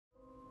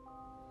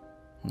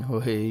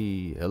Oh,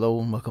 hey, hello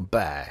and welcome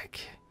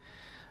back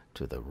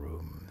to the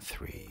room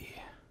 3.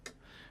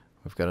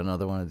 We've got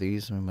another one of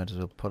these and we might as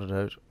well put it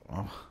out.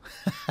 Oh.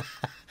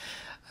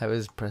 I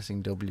was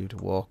pressing W to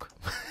walk.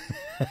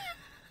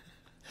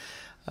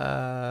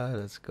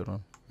 That's a good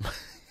one.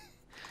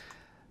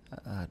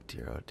 Oh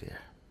dear, oh dear.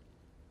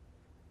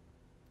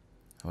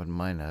 I wouldn't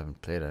mind. I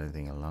haven't played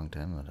anything in a long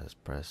time that has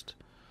pressed,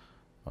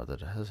 or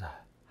that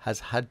has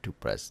had to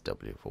press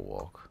W for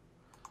walk.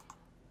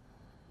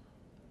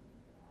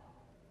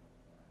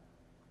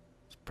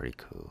 It's pretty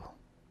cool.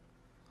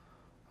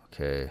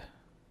 Okay.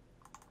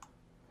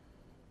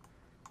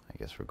 I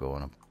guess we're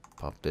going to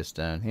pop this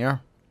down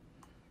here.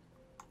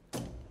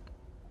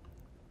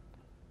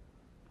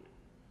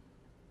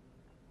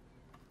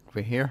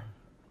 Over here.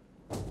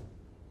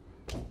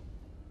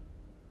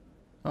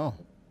 Oh.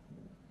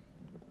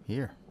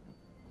 Here.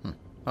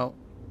 Oh.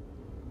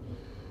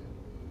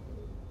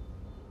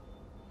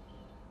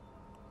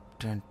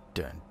 Dun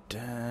dun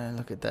dun.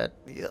 Look at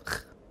that.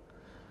 Yuck.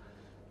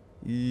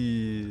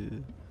 Yeah.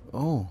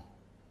 Oh.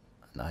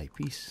 An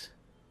eyepiece.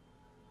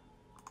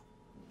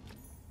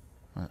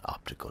 An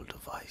optical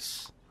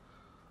device.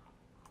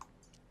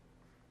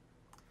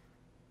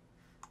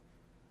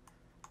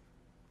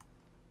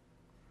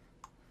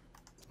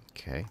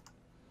 Okay.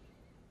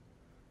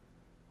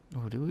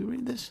 Oh, did we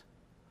read this?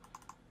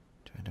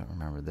 I don't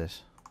remember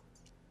this.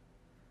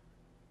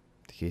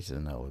 The key to the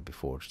Null will be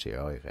forged here.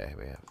 Oh, okay,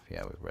 we have.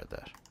 Yeah, we've read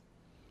that.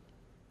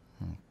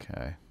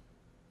 Okay.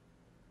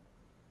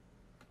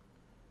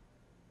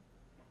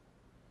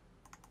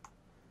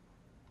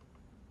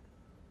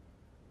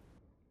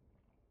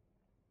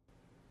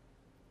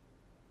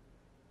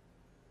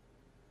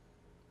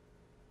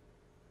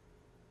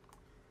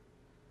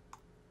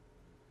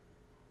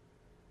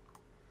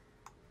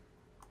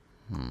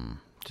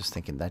 Just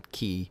thinking that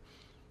key.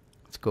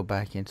 Let's go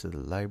back into the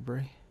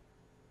library.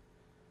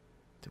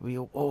 Did we?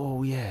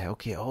 Oh yeah.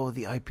 Okay. Oh,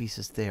 the eyepiece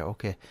is there.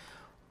 Okay.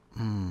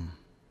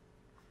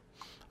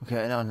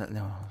 Okay.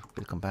 No.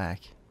 We'll come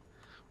back.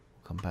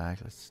 Come back.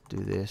 Let's do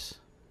this.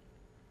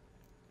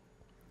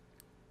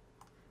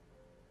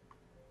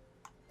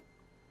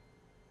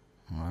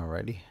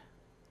 Alrighty.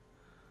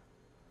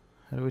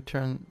 How do we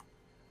turn?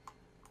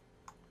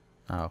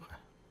 Oh, okay.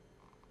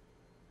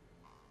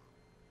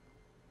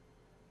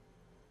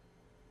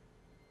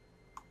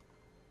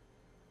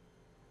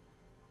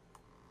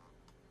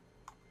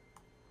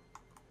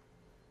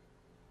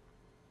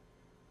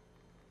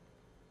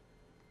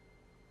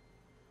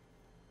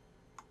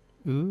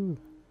 Ooh.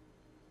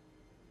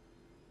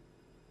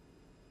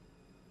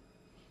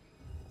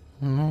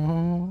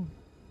 No.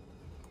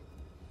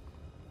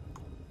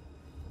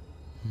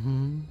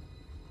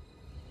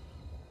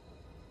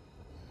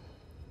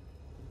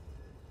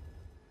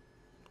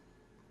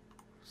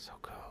 So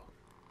cool.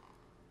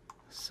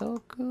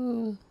 So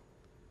cool.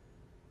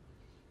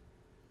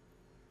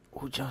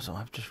 Oh, Johnson,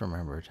 I've just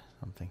remembered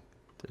something.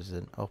 There's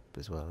an up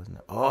as well, isn't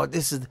it? Oh,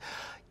 this is...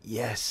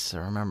 Yes, I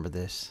remember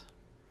this.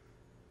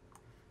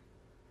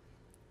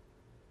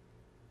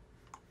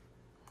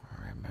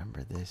 I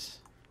remember this.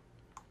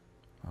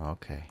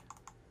 Okay.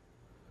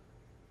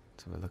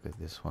 So we look at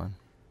this one.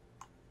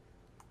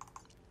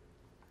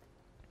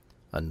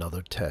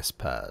 Another test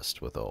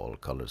passed with all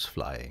colors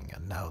flying,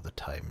 and now the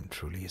time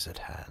truly is at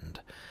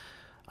hand.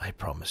 I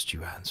promised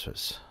you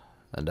answers,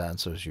 and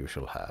answers you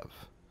shall have.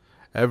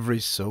 Every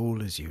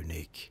soul is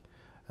unique,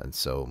 and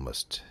so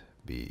must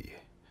be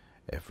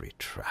every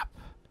trap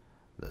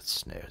that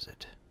snares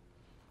it.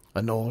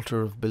 An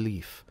altar of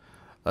belief,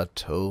 a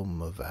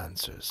tome of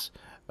answers,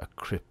 a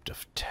crypt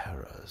of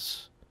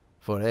terrors.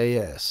 For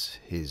AS,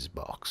 his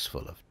box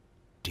full of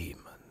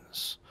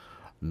demons,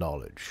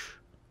 knowledge,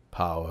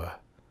 power,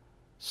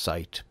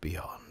 sight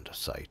beyond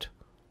sight.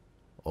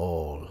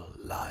 All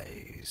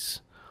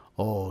lies,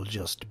 all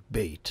just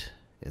bait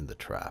in the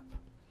trap.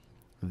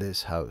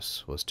 This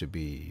house was to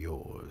be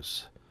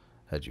yours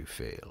had you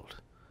failed,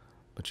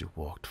 but you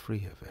walked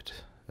free of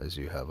it, as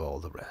you have all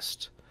the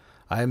rest.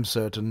 I am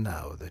certain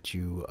now that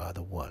you are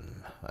the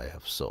one I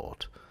have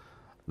sought,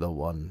 the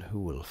one who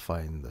will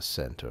find the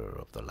center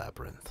of the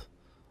labyrinth,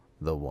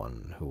 the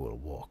one who will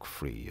walk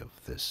free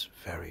of this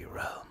very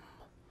realm.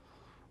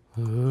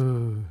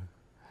 Ooh.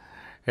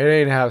 It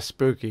ain't half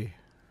spooky.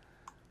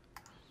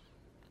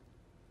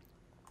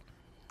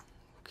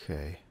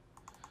 Okay.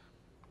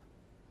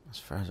 As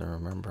far as I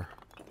remember,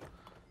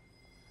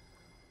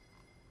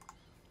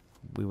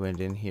 we went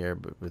in here,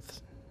 but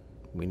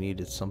we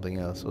needed something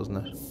else,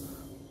 wasn't it?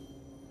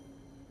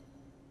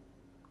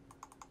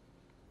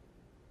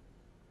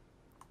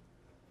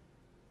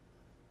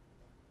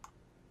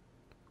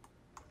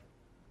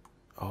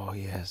 Oh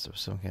yes, there was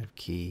some kind of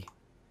key.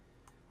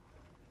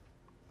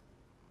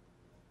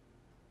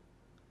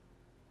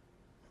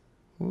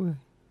 Ooh.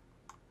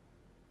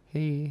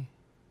 Hey.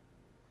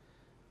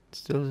 It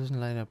still doesn't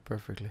line up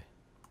perfectly.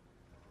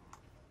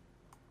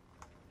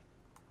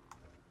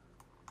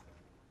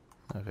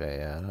 Okay,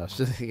 yeah, I was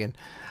just thinking,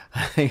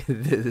 I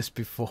did this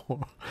before.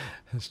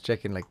 I was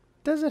checking, like,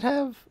 does it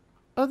have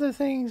other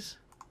things?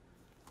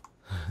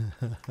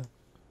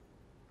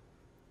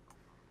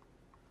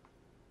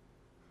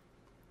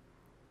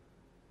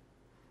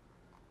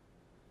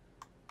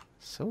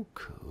 So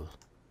cool.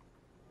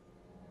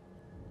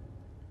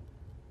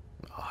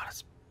 Oh,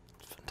 that's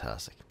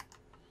fantastic.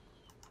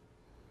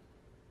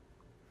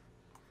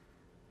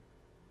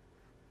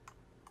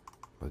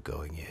 We're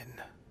going in.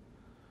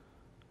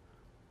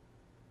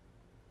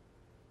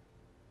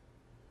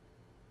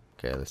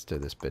 Okay, let's do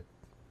this bit.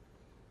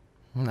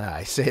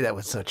 I say that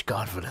with such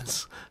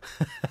confidence.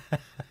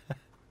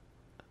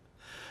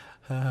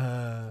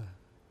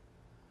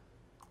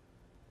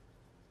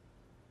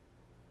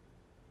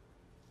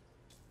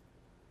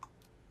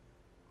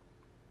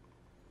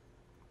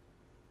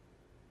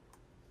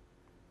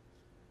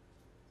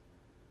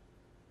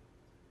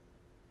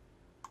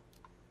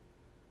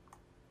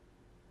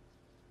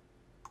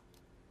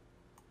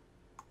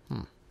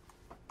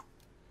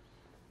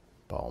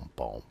 Boom,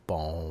 boom,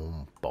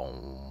 boom,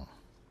 boom.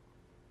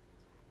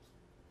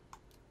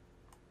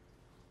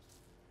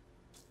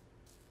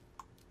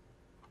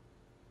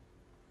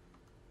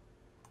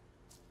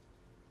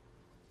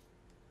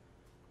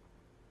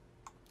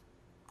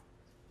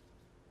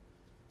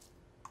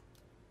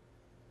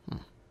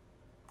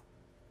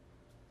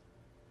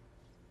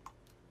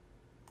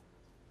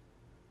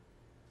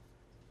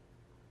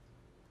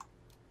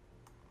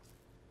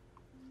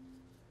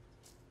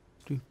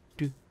 Do,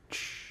 do,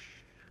 ch.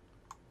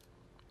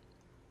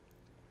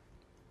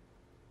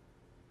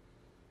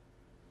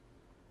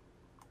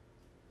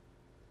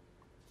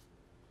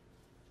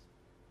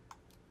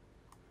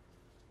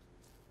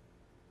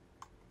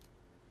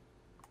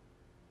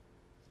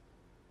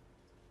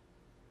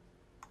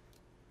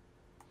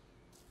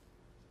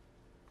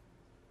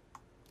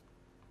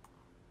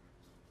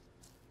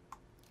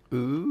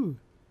 Ooh.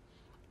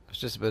 I was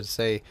just about to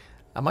say,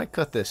 I might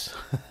cut this.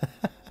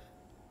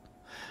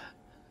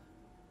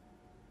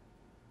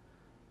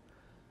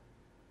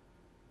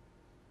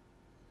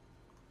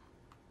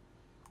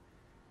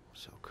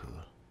 So cool.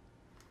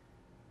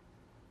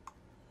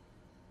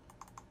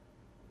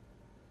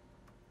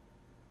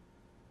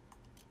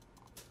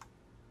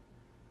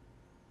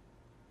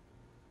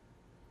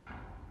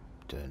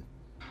 Dun,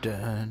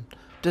 dun,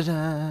 dun,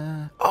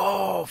 dun.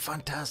 Oh,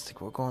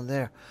 fantastic. We're going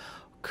there.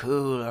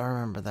 Cool, I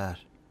remember that.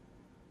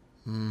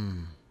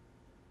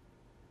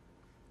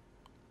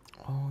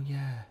 Oh,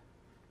 yeah.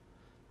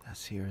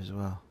 That's here as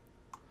well.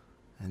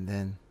 And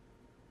then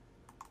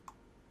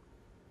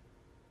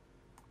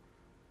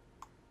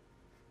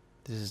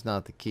this is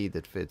not the key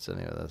that fits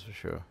anyway, that's for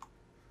sure.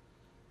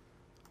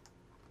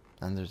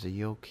 And there's a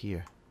yoke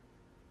here.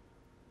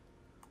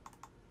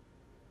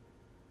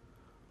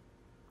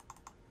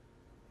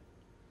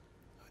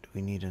 Do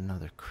we need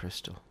another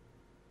crystal?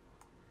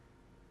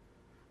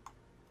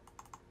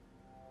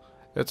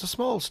 It's a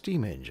small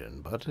steam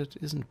engine, but it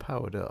isn't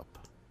powered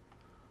up.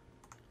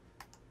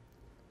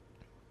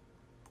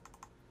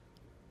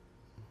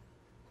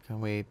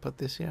 Can we put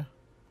this here?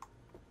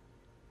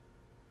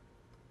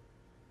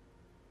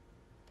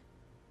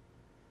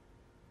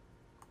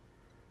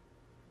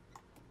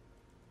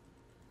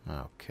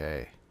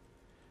 Okay.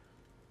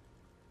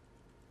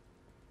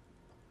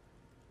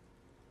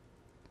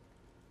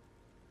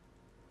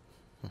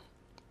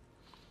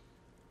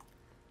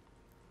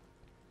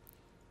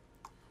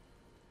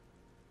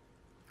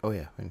 Oh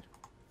yeah.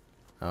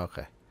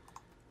 Okay.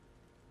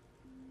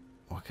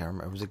 Oh, I can't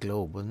remember. It was a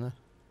globe, wasn't it?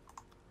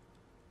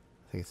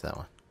 I think it's that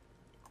one.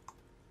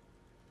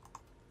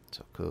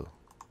 So cool.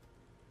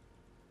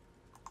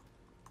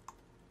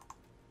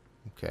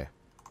 Okay.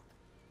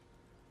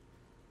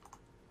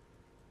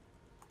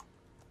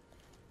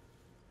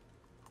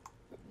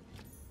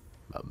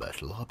 A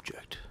metal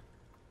object.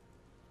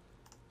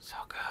 So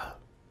cool.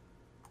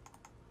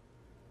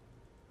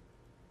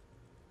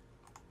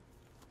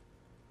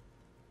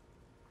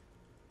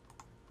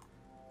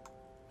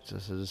 It's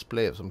just a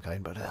display of some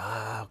kind, but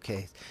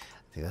okay.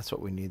 I think that's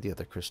what we need the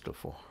other crystal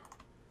for.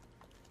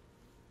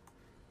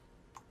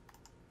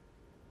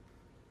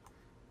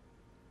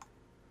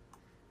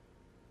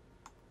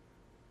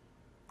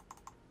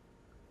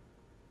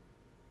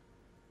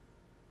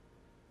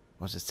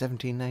 Was it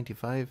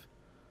 1795?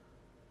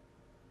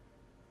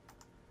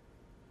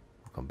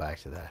 We'll come back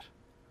to that.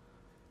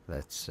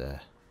 Let's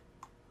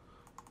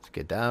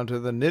get down to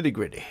the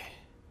nitty-gritty.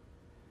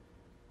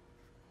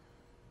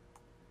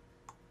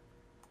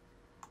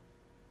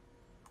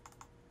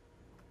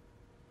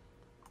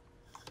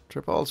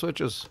 Trip all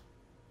switches.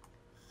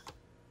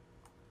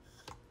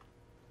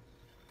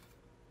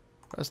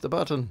 Press the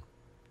button.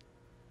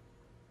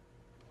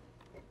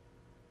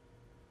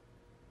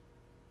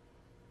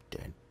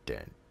 Dun,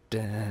 dun,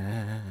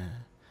 dun.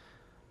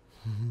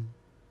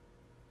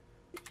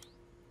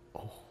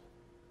 Oh.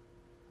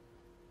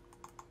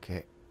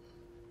 Okay.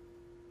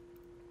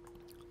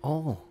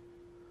 Oh. Well,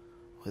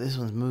 this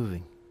one's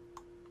moving.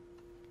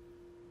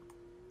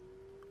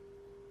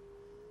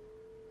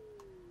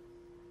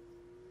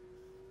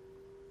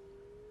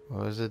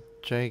 Or is it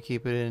trying to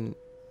keep it in?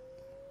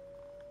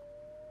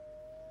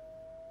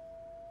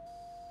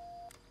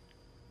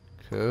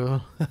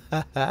 Cool.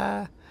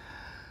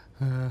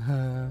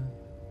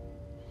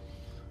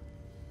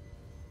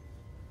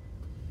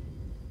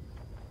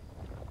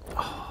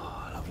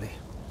 Oh, lovely.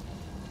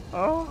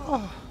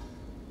 Oh,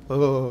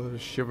 oh,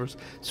 shivers.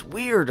 It's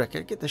weird. I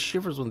can't get the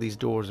shivers when these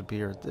doors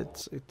appear.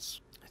 It's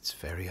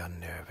very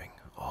unnerving.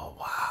 Oh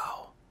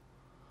wow.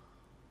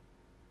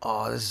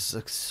 Oh, this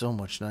looks so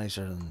much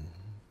nicer than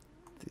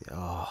the.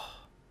 Oh,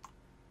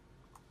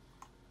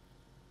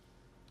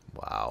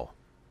 wow.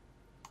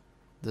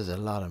 There's a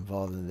lot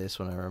involved in this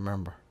one, I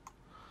remember.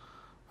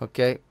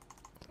 Okay,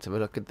 let's have a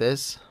look at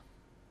this.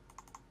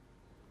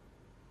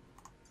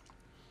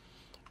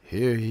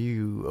 Here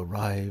you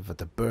arrive at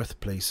the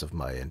birthplace of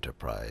my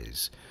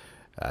enterprise,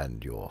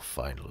 and your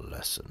final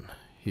lesson.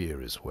 Here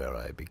is where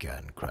I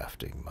began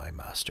crafting my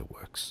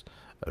masterworks,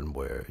 and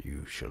where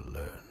you shall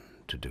learn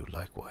to do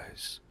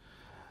likewise.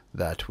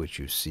 That which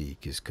you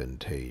seek is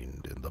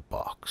contained in the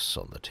box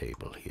on the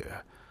table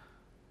here.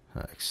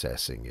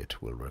 Accessing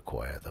it will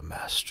require the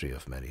mastery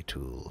of many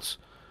tools.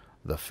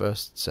 The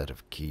first set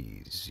of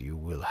keys you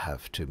will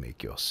have to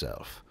make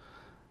yourself,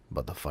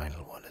 but the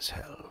final one is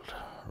held,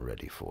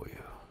 ready for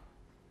you.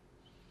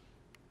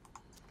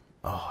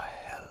 Oh,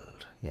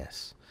 held,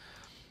 yes.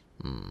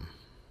 Ooh,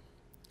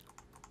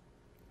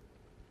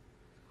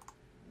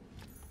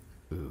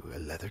 a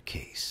leather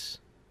case.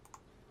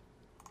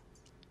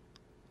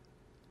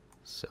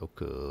 So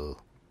cool.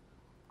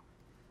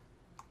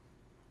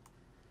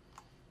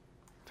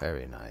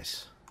 Very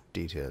nice.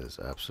 Detail is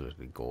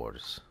absolutely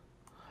gorgeous.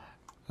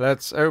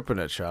 Let's open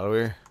it, shall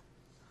we?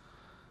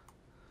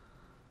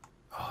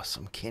 Oh,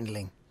 some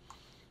kindling.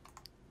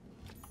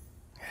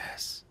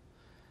 Yes.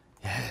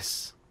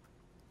 Yes.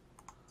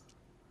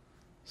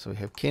 So we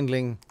have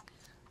kindling,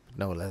 but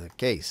no leather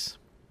case.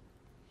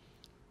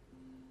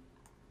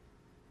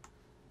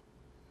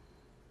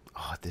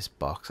 Oh, this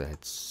box I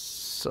had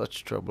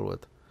such trouble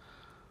with.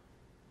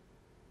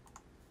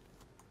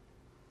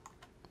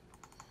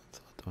 I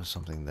thought there was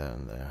something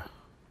down there.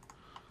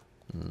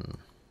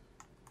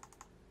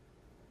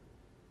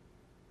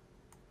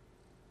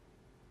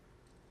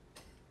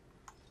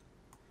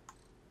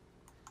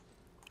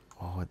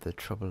 Oh, the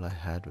trouble I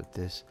had with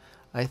this.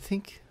 I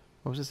think,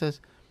 what was it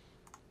says?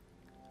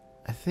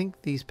 I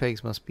think these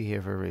pegs must be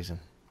here for a reason.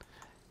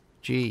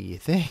 Gee, you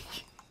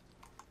think?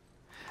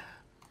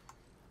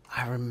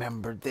 I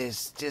remember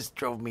this. This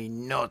drove me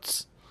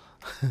nuts.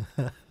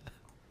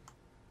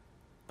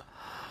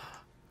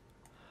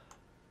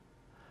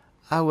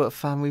 Oh, what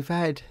fun we've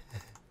had.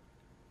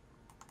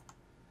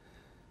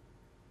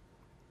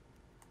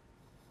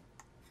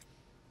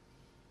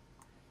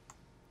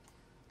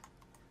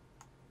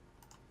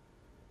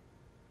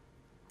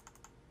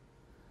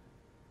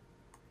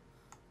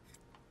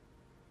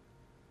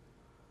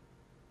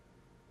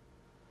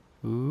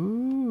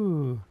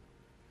 Ooh.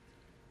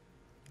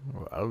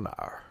 Well,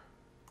 now.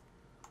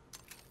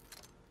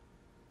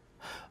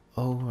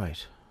 Oh,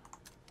 right.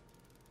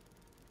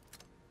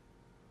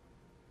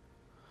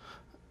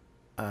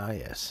 Ah,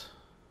 yes.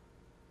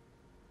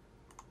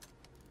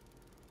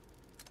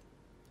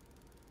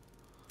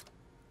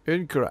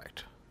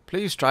 Incorrect.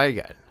 Please try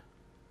again.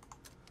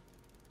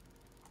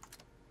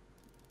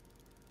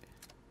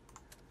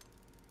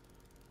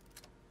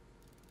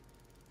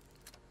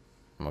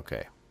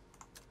 Okay.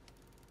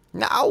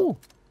 No!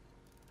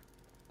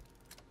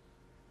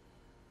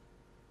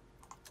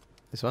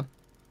 This one?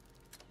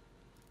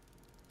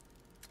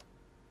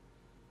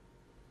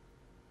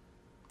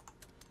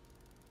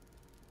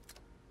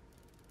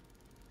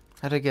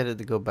 How'd I get it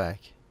to go back?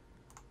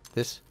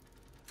 This?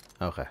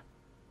 Okay.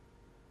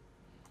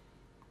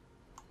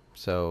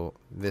 So,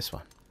 this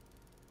one.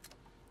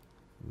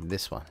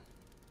 This one.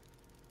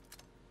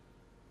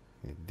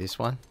 This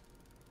one.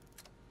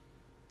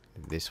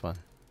 This one.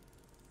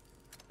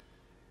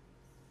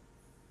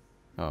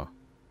 Oh.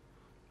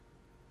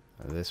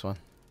 This one.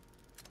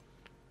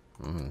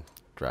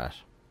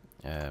 Trash.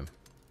 Oh,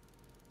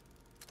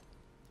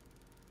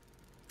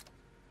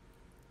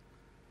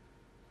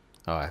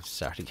 I have to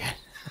start again.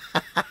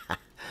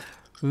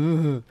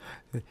 Ooh,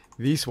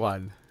 this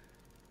one.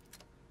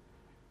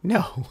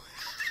 No.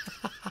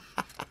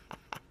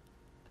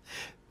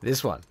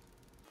 This one.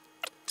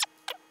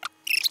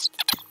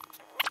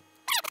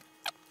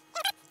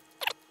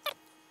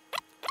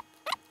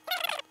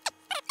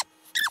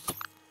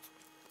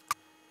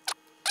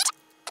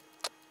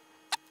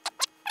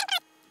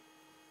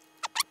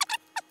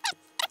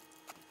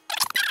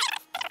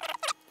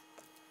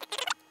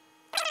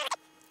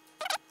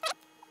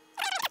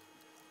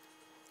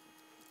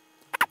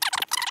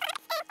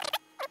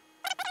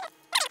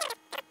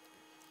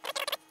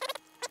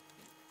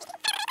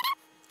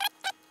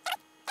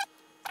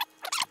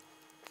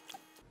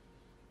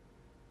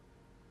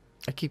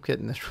 I keep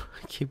getting this.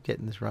 I keep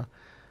getting this wrong.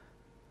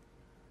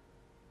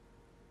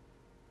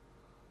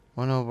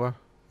 1 over,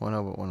 1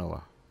 over, 1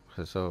 over.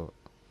 So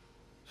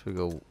should we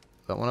go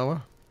that one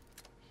over?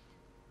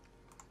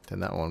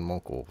 Then that one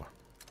won't go over.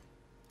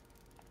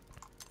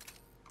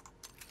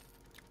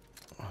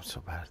 Oh, I'm so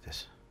bad at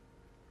this.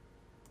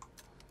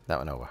 That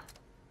one over.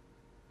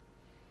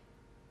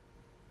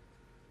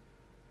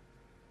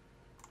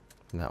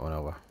 And that one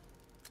over.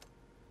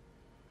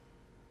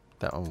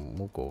 That one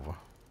won't go over.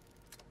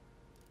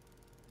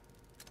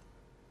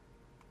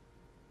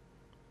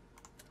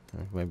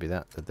 maybe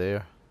that to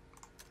there.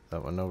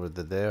 That one over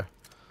to there.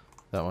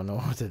 That one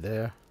over to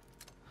there.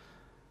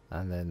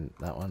 And then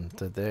that one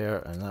to there.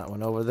 And that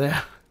one over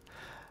there.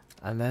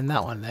 And then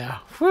that one there.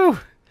 Whew!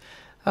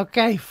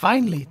 Okay,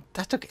 finally.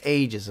 That took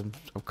ages.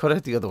 I've cut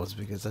out the other ones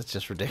because that's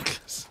just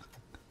ridiculous.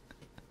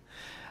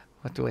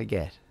 What do I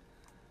get?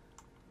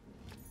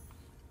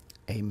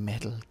 A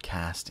metal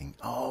casting.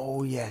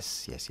 Oh,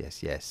 yes. Yes,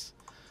 yes, yes.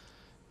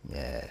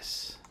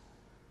 Yes.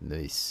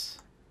 Nice.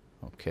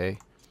 Okay.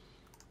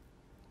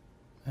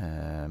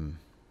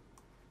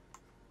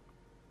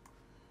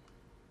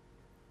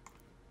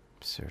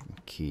 Certain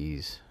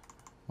keys.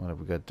 What have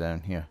we got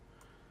down here?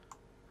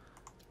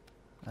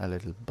 A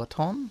little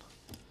button.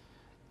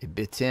 A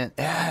button.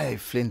 Hey,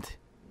 flint.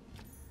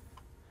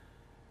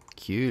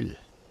 Cool.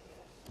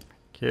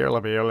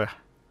 Cool.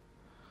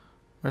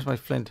 Where's my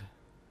flint?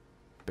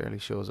 Barely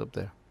shows up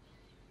there.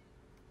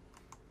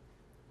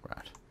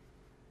 Right.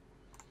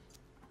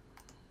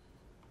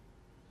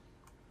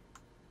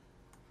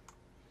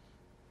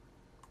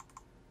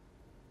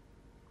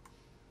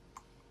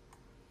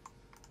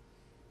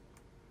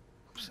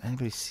 Does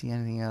anybody see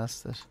anything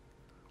else that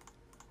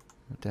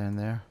down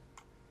there?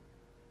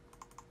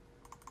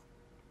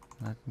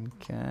 Nothing,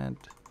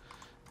 can't.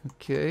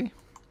 Okay.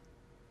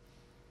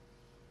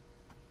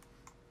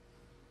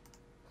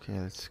 Okay,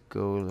 let's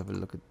go have a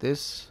look at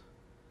this.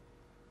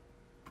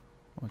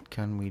 What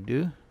can we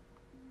do?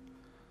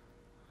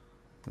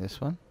 This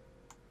one.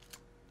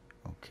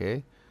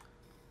 Okay.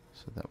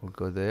 So that will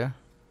go there.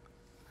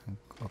 And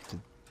up to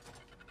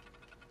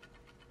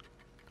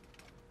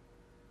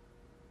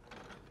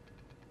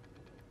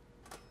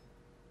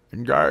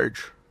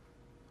engage.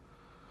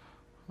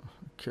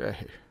 Okay.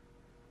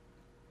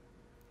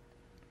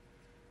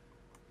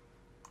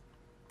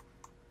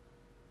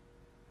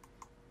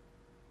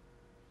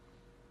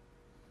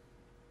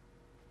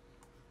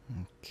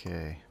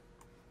 Okay.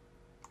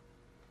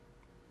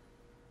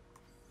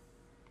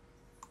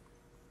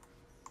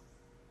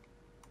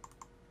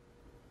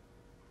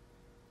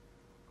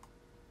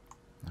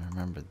 I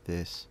remember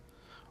this.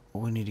 Oh,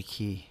 we need a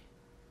key.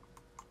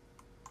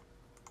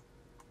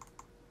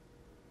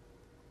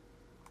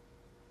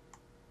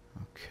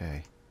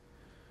 Okay.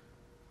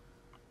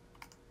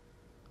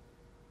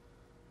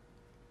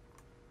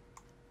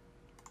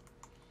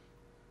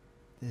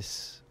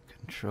 This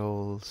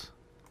controls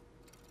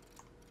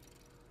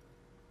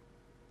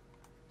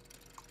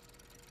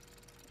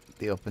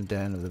the up and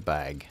down of the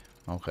bag.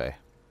 Okay.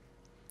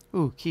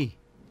 Ooh, key.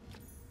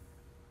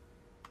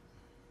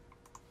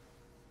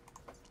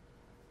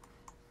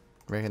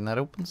 Reckon that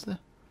opens the...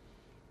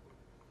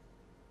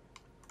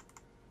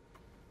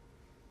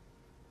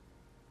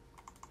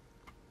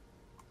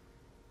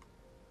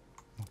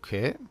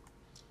 Okay.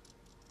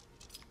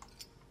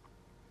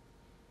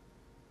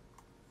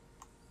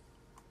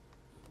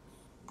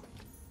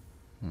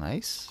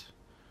 Nice.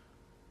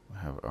 We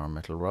have our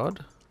metal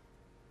rod.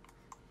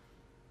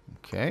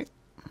 Okay.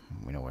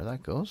 We know where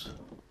that goes.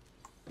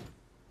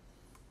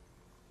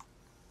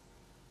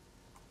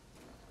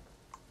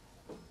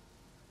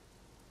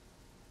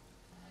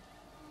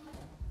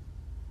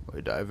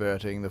 We're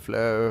diverting the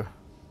flow.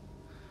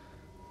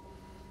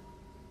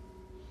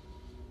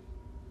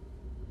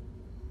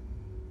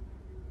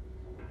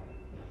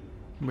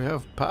 We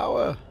have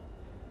power.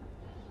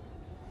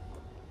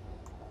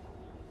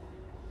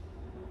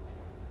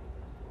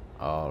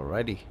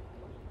 Alrighty.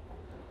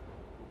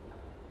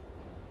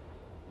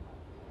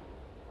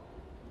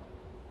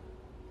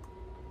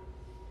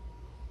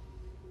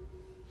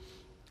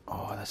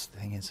 Oh, that's the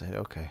thing inside.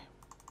 Okay.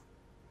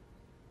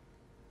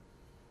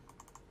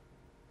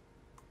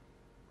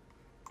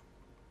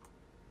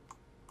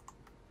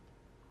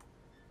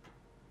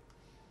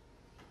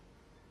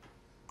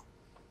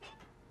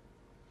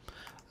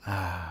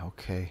 Ah,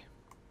 okay.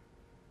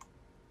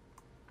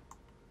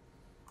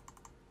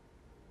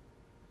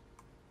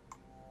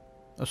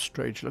 A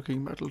strange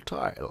looking metal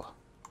tile.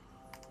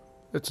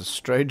 It's a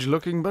strange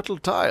looking metal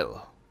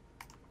tile.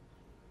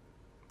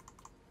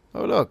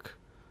 Oh, look.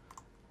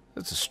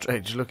 It's a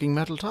strange looking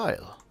metal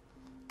tile.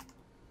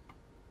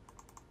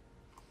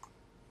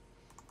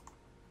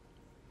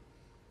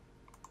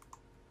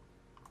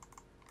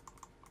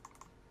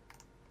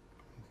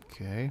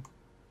 Okay.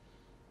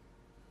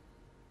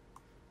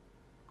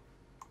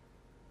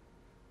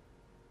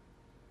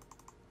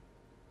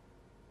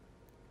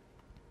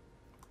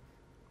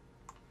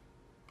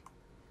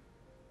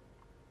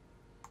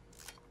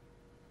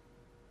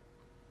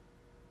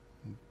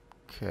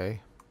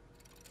 Okay.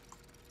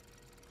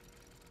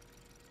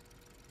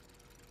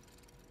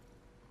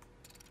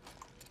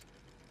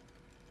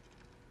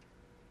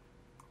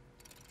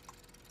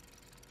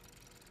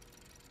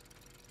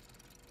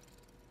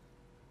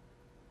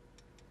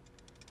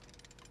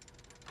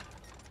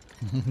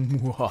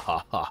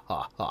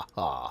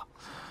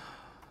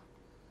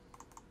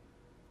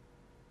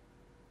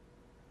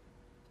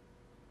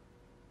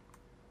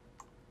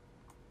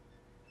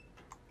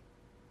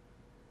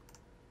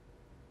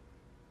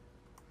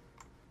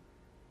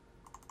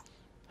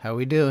 How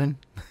we doing?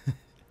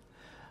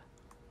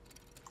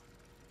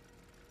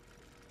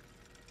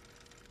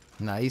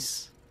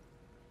 Nice.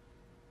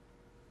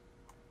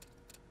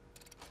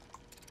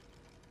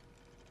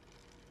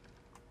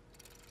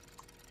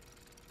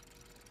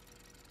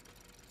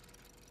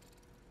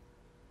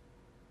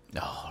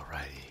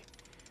 Alrighty.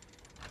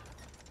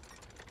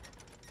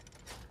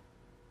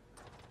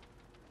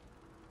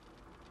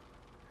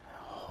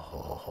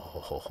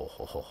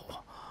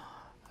 Oh,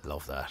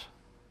 love that.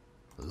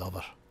 Love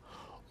it.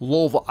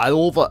 Love it. I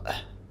love it.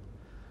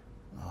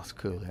 Oh, it's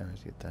cool. Here,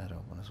 let's get that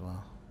open as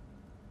well.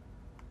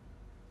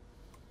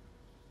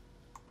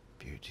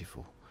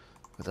 Beautiful.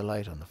 With the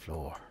light on the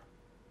floor.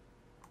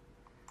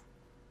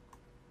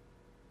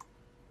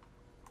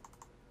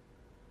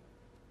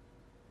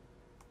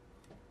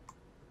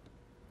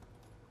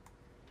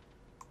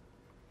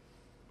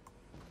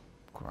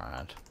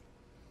 Grand.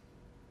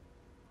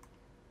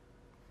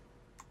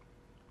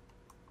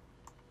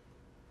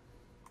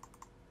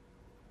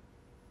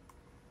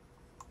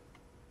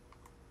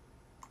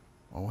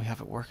 Oh, we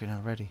have it working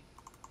already.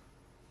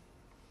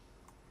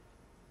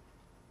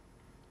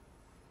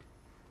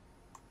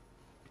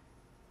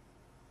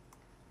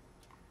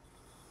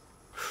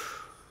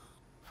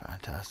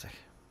 Fantastic.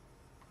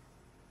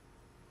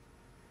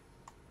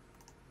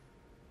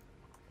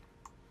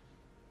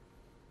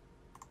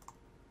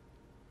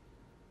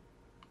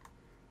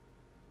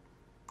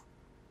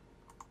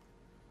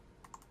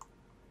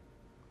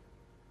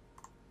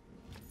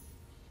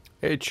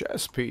 A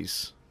chess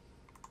piece.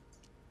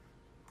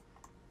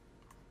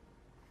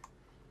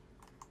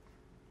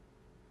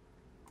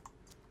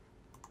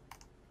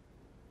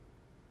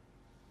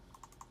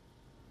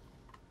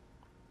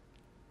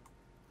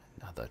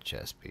 Another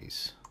chess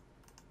piece.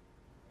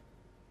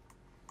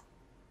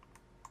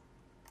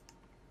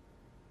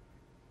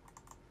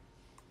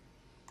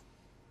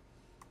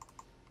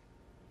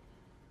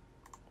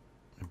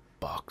 A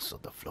box on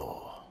the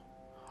floor.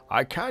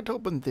 I can't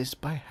open this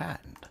by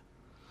hand.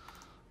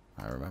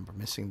 I remember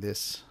missing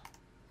this.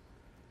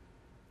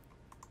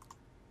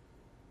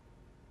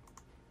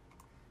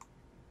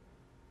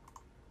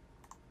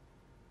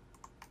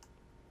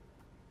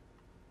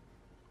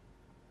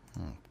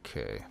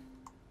 Okay.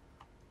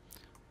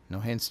 No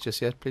hints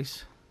just yet,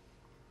 please.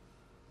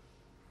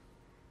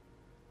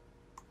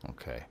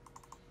 Okay.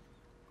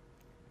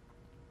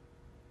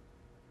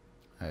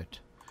 Out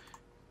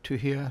to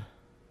here.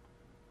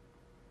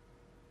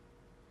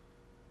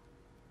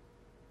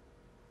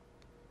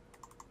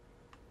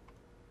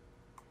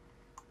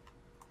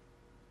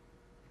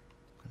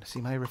 Gonna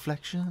see my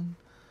reflection.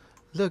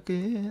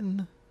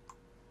 Looking.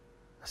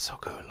 That's so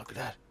good. Look at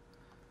that.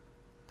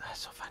 That's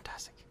so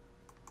fantastic.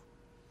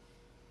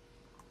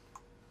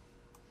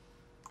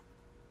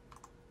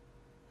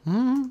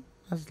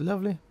 That's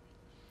lovely.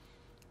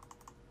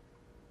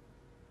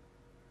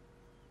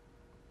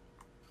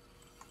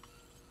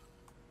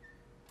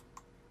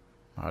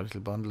 Our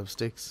little bundle of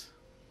sticks.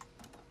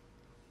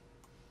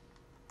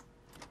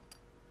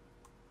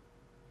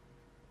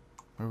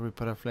 Where do we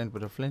put our flint?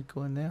 Would our flint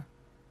go in there?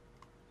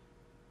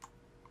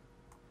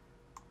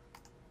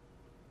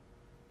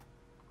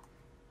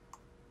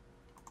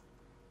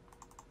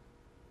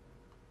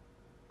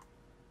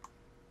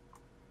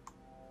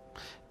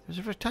 There's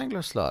a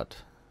rectangular slot.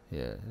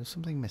 Yeah, there's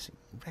something missing.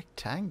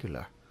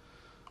 Rectangular.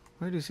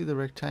 Where do you see the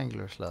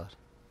rectangular slot?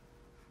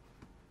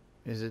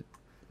 Is it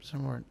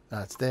somewhere?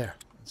 Ah, it's there.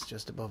 It's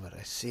just above it.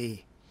 I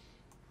see.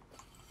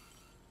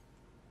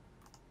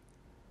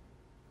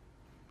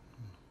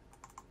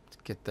 Let's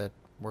get that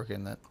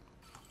working. That.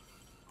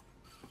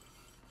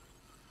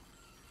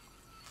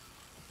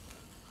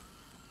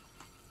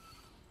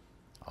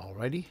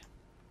 Alrighty.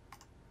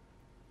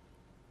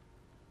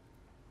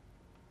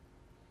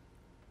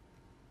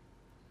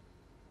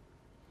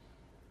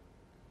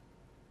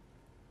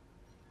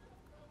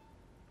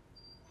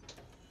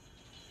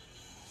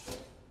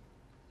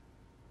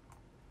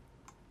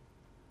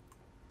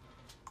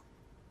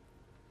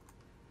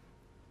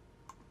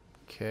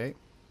 Okay,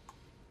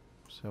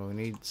 so we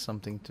need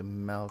something to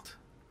melt.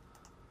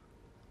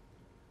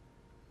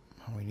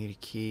 We need a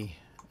key,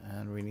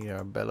 and we need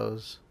our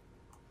bellows.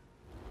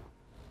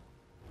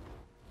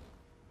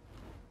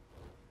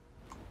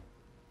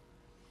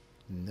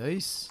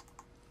 Nice.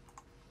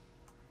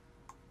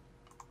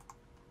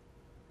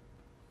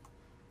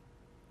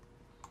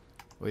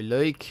 We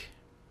like.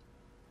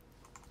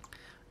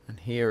 And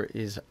here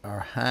is our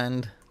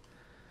hand,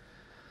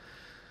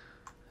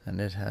 and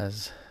it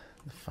has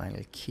the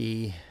final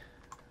key.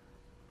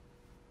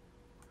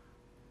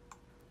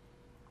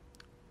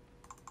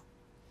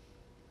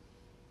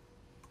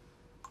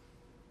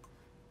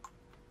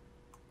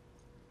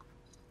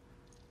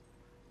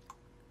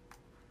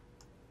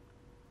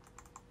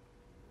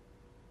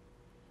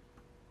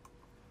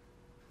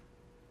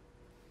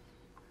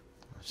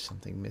 There's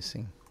something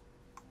missing.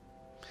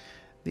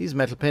 These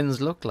metal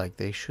pins look like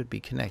they should be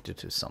connected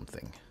to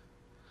something.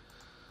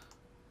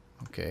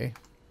 Okay.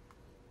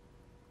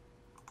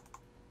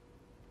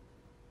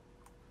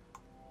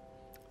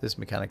 This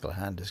mechanical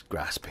hand is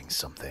grasping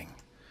something.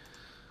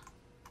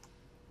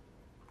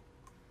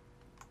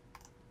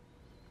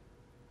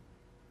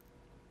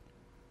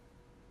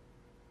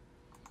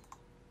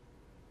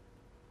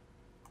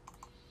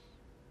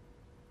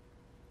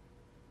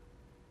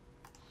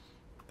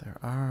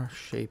 are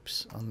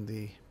shapes on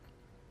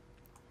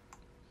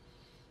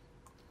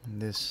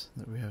this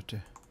that we have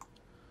to.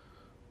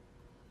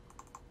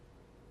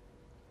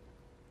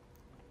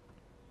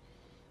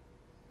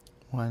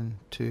 One,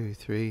 two,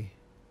 three.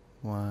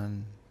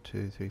 1,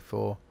 2, 3,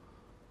 4.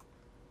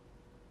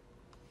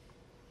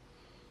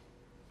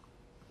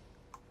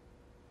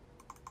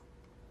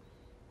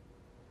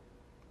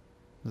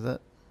 Is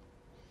that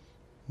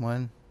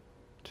 1,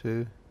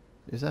 2?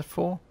 Is that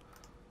 4?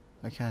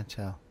 I can't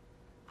tell.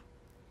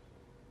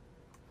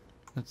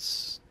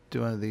 Let's do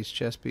one of these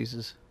chess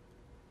pieces.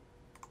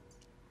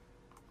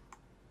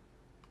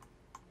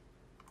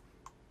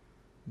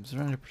 Is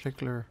there any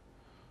particular?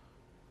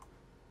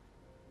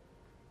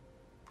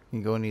 You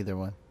can go in either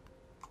one.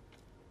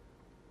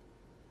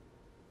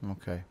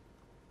 Okay.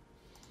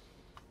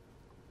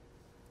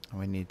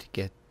 We need to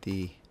get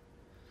the...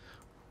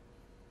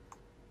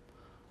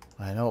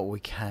 I know what we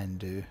can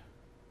do.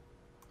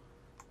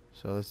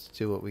 So let's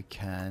do what we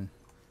can.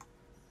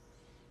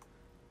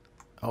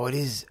 Oh, it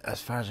is,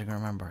 as far as I can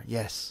remember.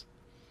 Yes.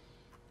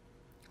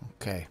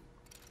 Okay.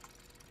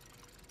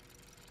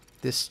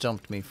 This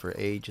stumped me for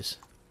ages.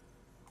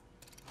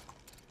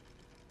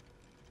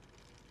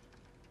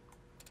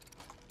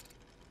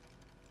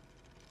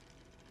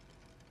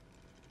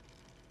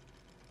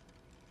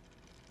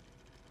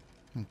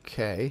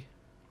 Okay.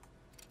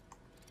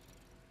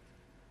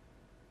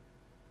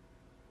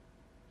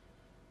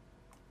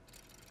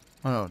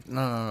 Oh, no,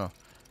 no, no, no.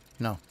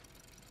 No.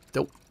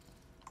 Nope.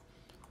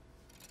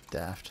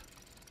 Daft.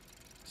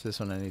 It's this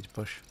one I need to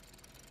push.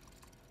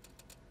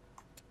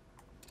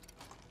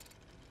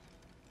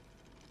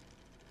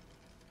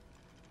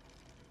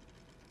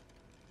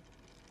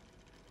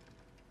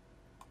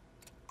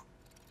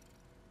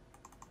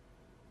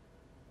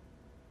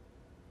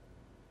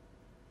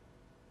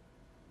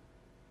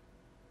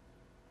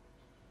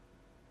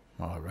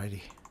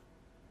 Alrighty.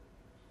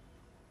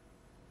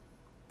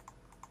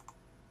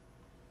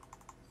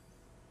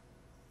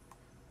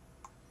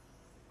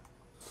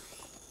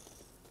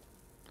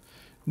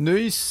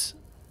 Nice.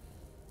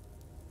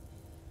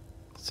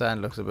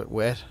 Sand looks a bit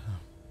wet.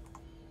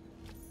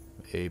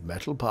 A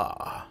metal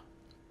bar.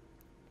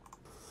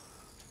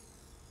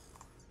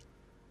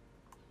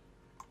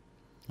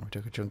 We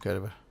took a chunk out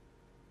of it.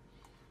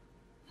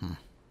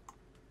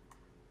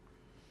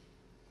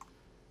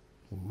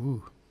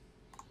 Ooh.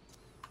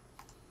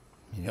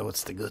 You know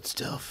what's the good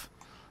stuff?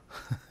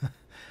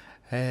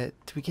 Do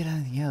we get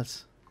anything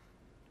else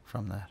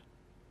from that?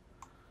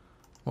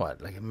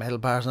 What, like a metal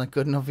bar's not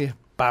good enough for you?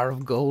 Bar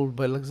of gold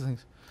by the looks of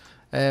things.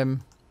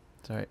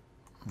 Sorry,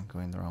 I'm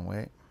going the wrong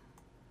way.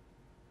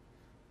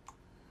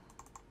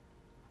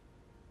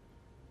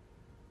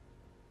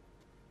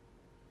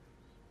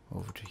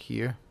 Over to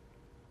here.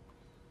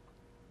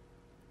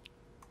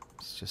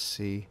 Let's just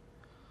see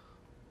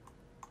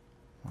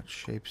what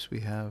shapes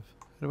we have.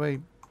 How do I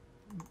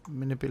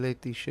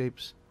manipulate these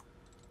shapes?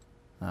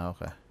 Oh,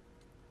 okay.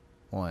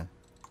 1,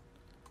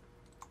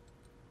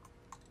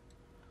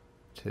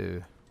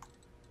 2,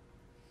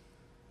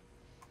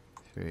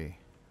 3.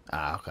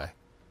 Ah, okay.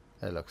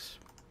 That looks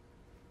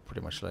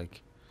pretty much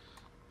like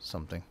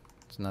something.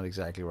 It's not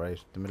exactly right.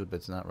 The middle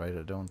bit's not right,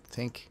 I don't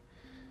think.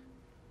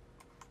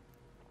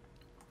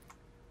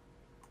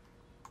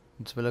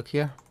 Let's have a look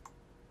here.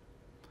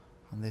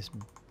 On this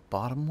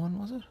bottom one,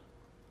 was it?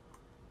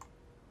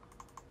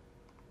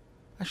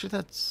 Actually,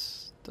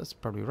 that's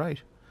probably right.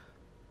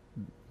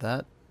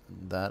 That,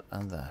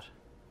 and that.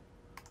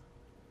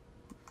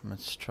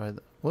 Let's try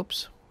that.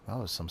 Whoops. That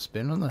was some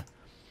spin on that.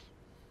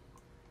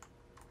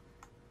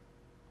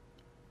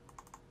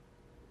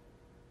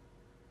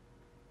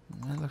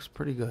 That looks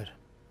pretty good.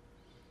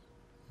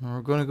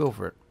 We're going to go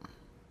for it.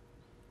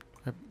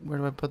 Where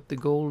do I put the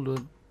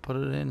gold? Put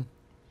it in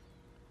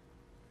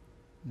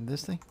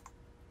this thing?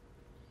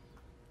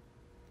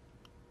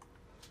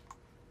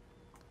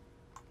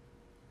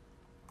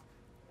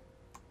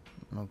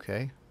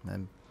 Okay,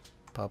 then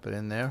pop it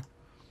in there.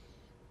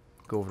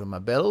 Go over to my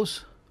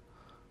bellows.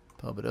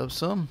 Pop it up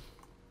some.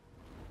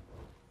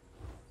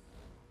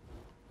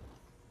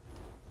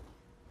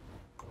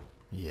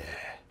 Yeah.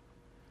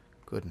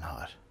 Good and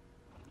hot.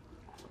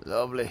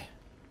 Lovely.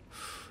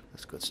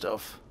 That's good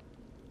stuff.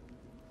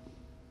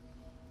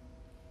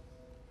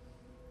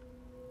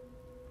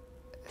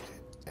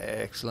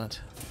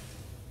 Excellent.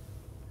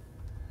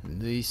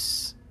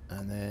 Nice.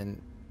 And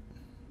then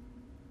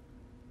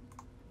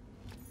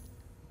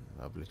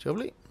lovely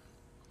jubbly.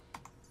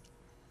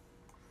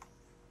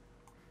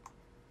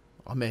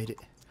 I made it.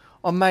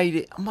 I made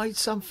it. I made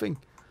something.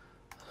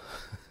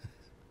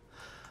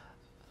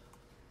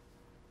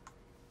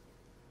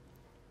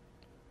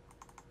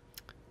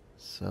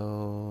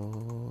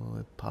 So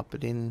I pop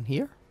it in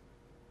here.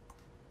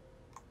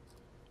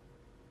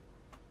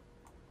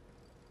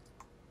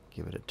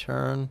 Give it a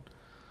turn.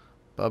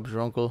 Bob's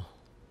your uncle.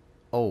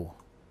 Oh.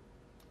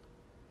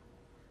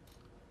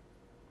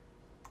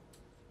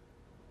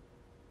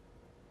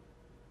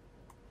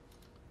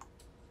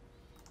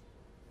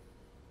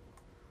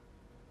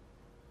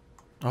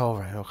 Oh,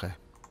 right, okay.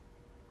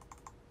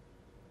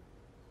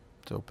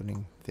 It's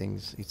opening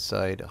things each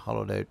side, a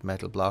hollowed out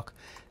metal block.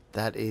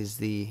 That is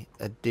the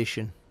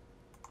addition,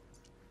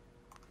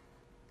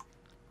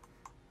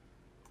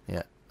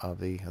 yeah, of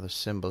the other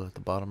symbol at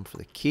the bottom for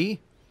the key.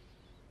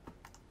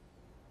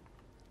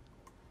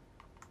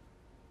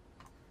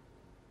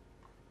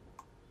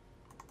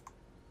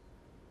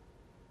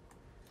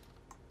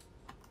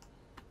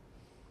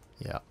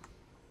 Yeah.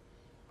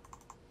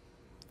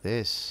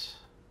 This.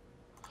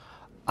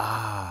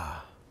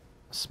 Ah.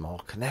 A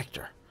small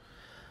connector.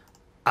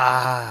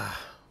 Ah.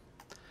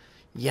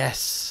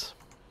 Yes.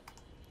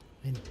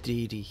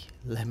 Indeedy.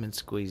 Lemon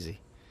squeezy.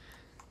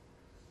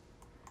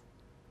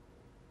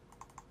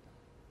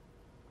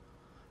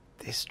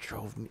 This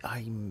drove me...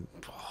 I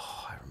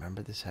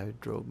remember this, how it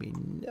drove me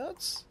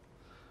nuts.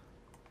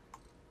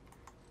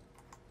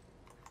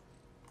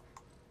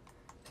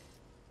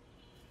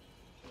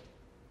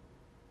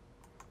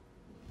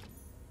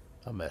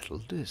 A metal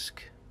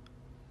disc.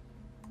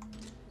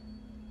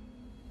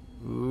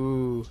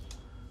 Ooh.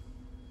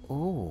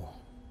 Oh.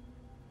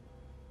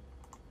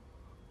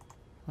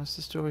 What's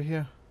the story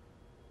here?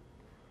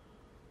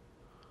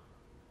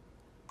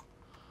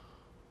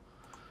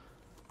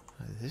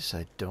 This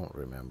I don't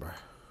remember.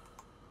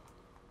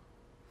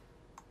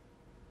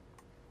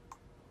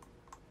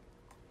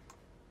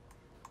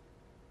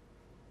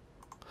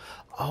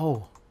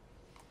 Oh.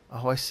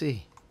 Oh, I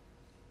see.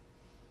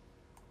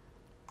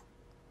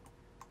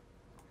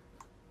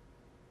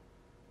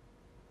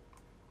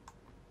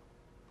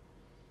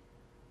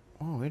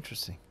 Oh,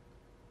 interesting.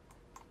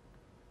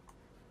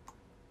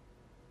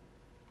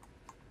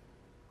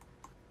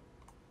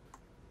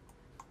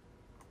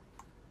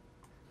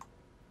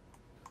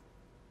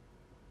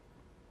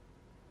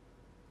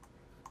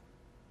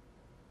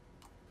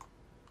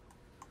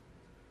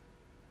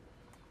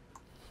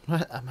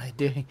 What am I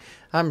doing?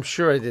 I'm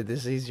sure I did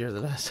this easier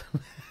the last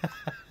time.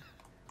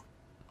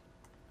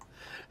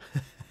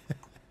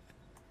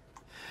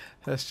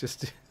 Let's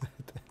just do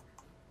that.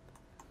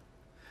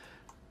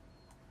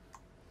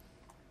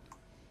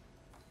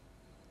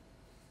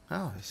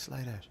 Oh, they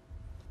slide out.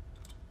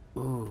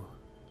 Ooh.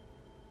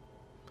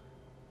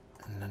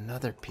 And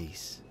another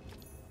piece.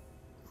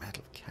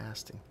 Metal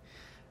casting.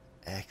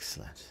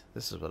 Excellent.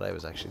 This is what I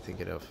was actually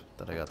thinking of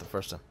that I got the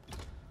first time.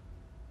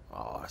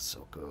 Oh, that's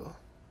so cool.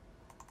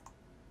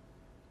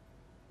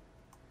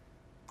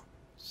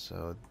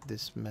 So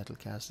this metal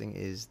casting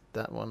is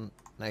that one,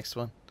 next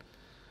one,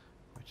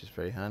 which is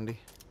very handy.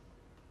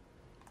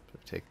 So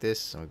we take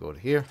this and we go to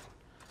here.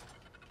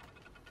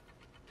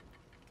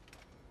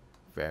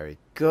 Very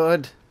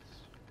good.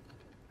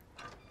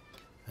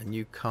 A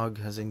new cog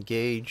has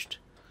engaged.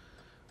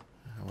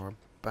 And we're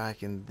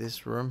back in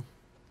this room.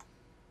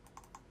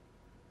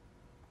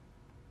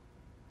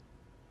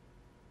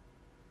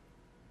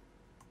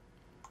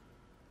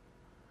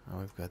 And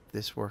we've got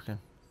this working.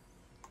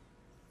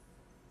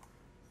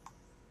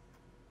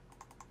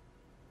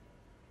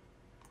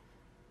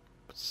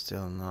 But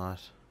still not.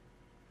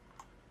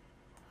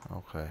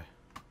 Okay.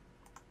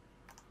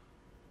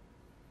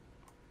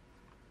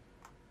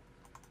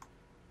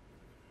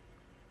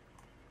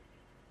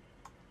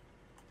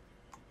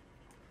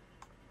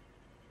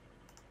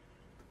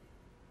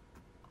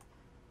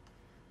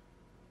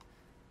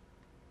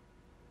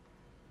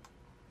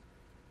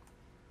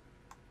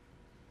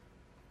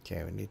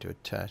 Okay, we need to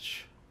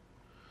attach.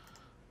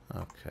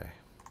 Okay.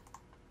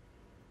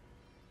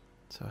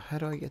 So how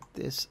do I get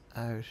this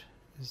out?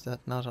 Is that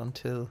not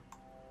until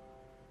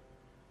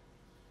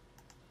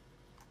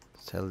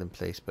it's held in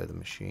place by the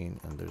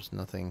machine and there's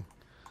nothing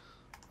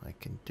I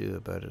can do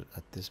about it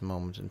at this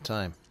moment in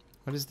time?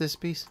 What is this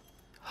piece?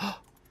 That's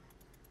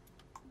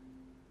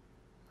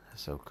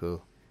so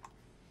cool.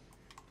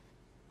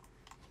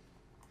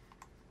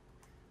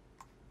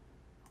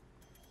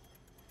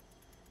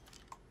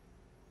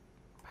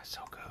 That's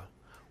so cool.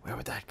 Where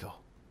would that go?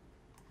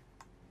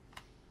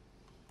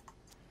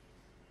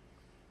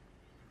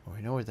 Well,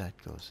 we know where that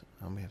goes.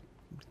 And we have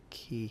the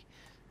key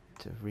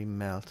to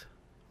remelt.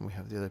 And we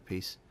have the other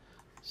piece.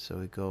 So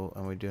we go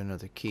and we do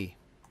another key.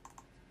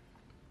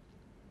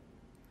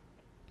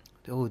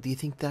 Oh, do you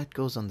think that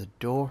goes on the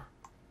door?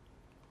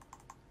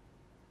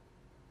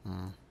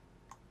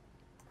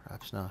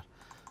 Perhaps not.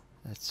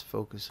 Let's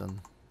focus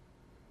on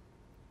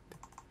the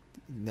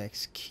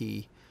next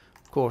key.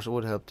 Of course, it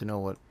would help to know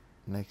what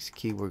next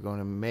key we're going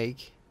to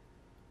make.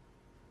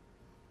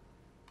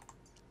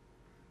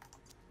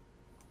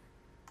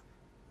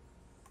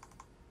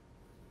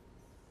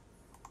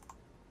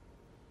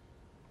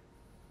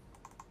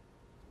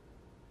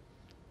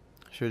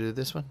 Should we do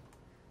this one?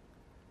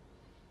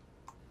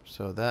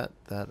 So that,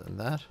 and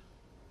that.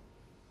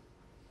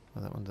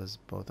 Well, that one does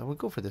both. I will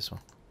go for this one.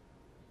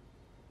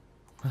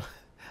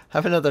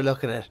 Have another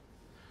look at it.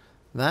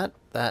 That.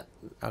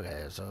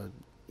 Okay, so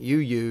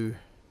UU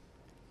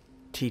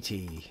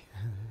TT.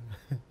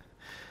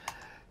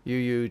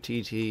 UU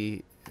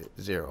TT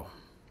 0.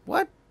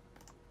 What?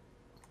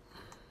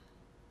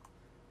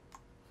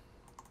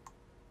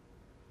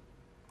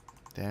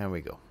 There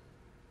we go.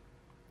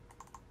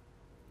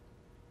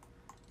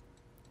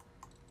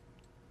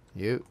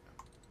 U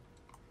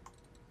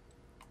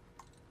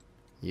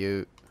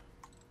U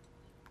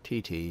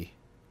TT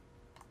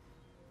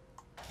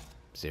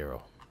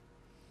 0.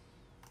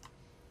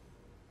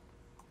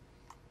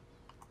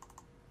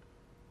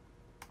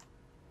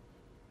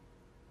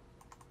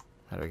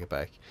 How do I get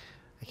back?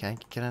 I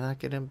can't. Can I not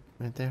get him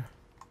right there?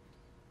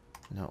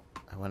 No.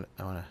 I want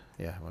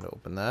to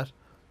open that.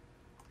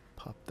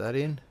 Pop that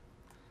in.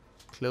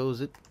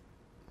 Close it.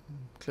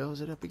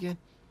 Close it up again.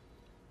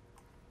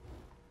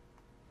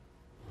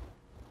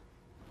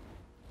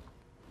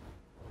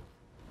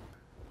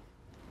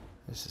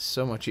 This is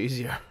so much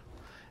easier.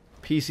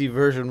 PC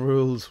version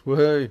rules.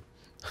 Way.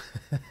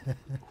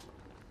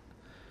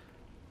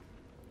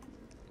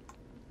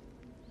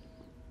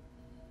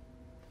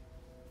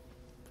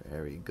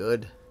 Very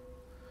good.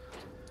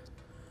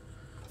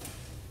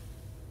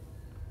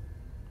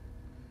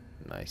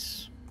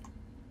 Nice.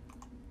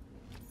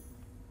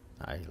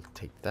 I'll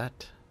take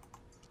that.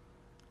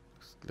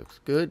 Looks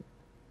good.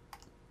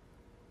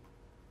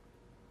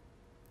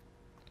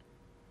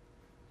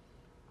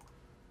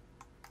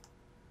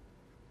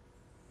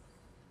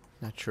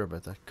 Not sure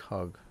about that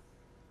cog.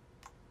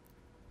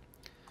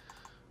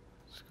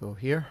 Let's go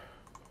here.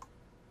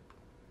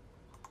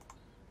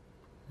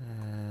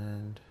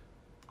 And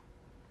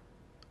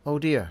oh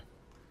dear,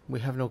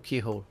 we have no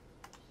keyhole.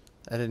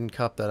 I didn't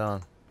cop that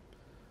on.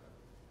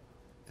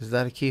 Is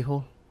that a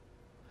keyhole?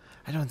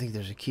 I don't think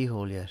there's a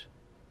keyhole yet.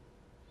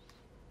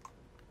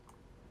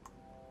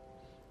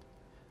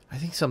 I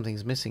think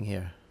something's missing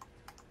here.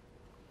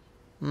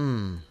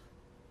 Well,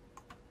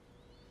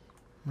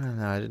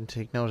 no, I didn't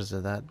take notice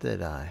of that,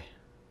 did I?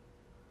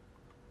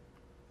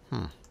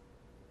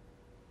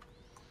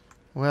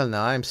 Well,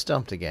 now I'm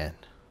stumped again.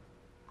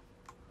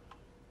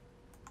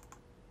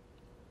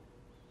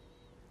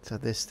 So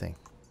this thing.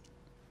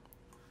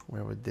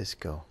 Where would this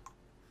go?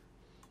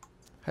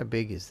 How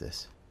big is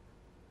this?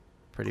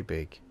 Pretty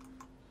big.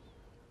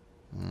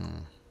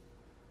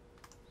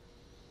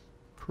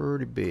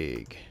 Pretty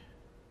big.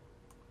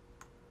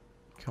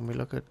 Can we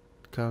look at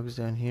cogs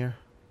down here?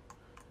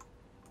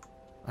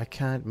 I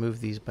can't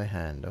move these by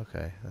hand.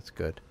 Okay, that's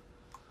good.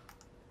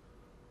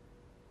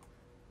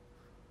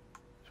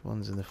 There's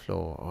one's in the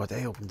floor. Oh,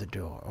 they opened the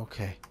door.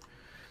 Okay.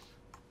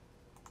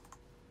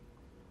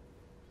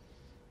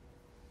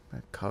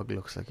 That cog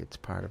looks like it's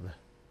part of a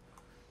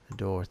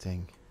door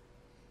thing.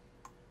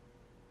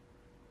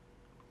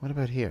 What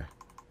about here?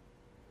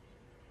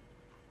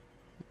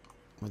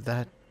 With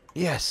that?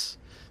 Yes!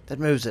 That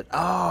moves it.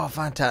 Oh,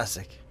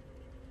 fantastic.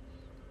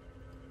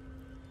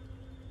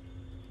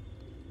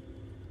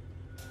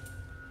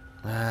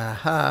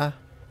 Aha.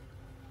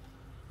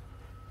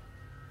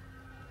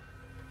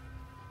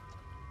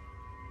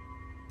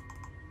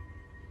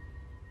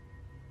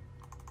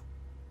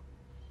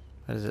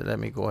 How does it let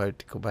me go out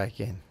to go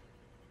back in?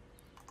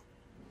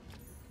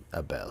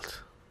 A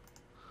belt.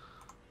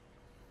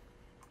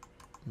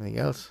 Anything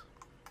else?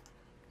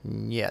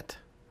 Yet.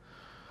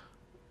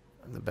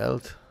 The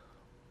belt.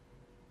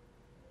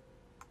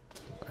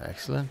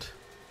 Excellent.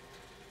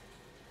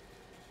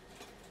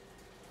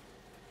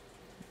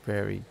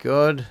 Very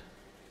good.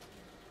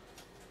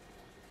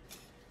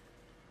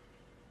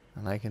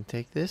 And I can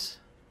take this.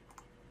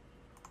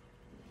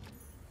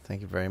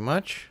 Thank you very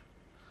much.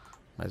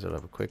 Might as well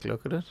have a quick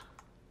look at it.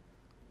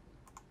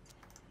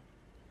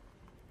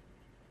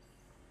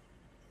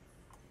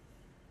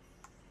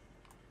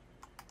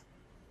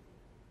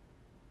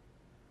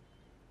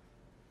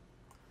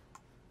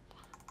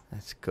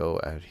 Let's go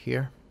out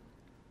here.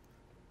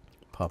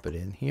 Pop it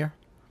in here.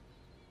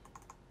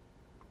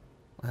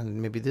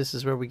 And maybe this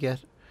is where we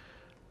get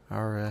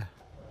our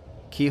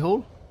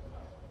keyhole.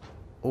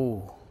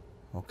 Oh,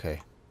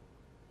 okay.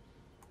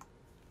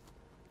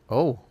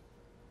 Oh.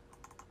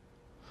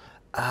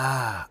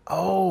 Ah,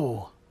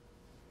 oh.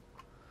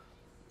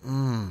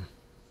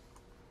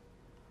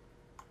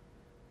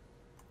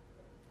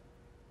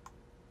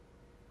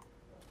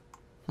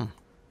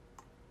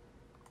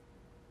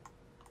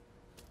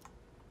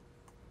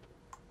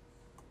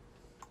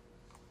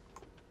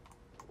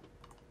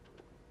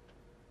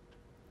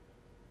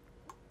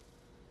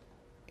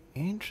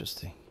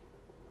 Interesting.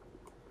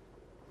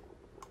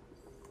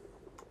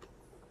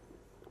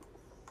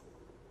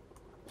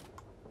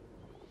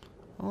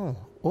 Oh,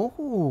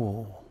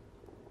 oh.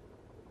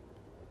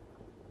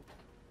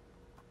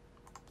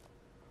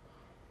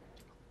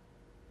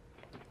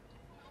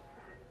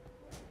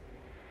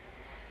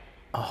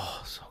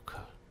 Oh, so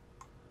cool.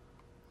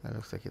 That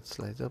looks like it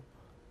slides up.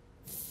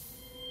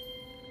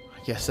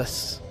 I guess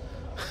that's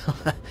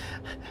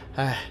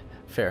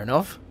fair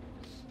enough.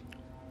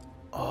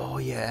 Oh,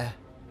 yeah.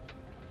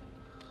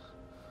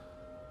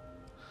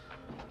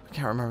 I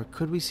can't remember.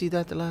 Could we see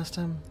that the last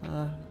time?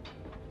 I'm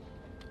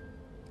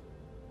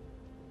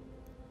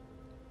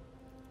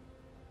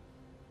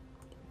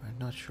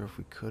not sure if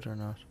we could or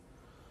not.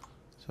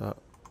 So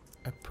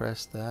I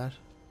press that.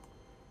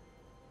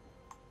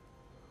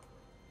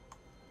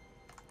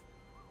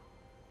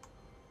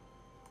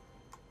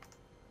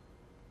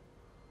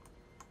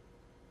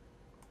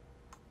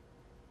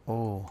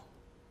 Oh,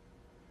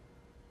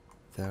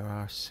 there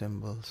are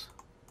symbols.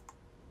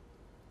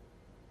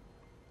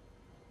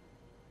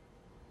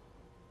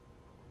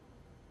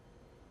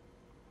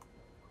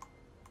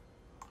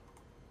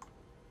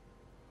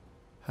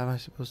 How am I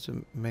supposed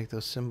to make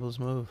those symbols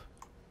move?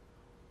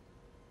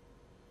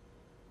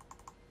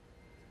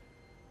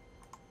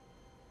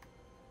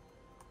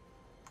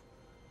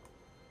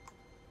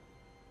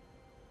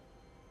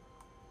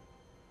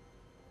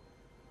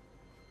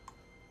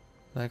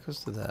 That goes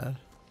to that.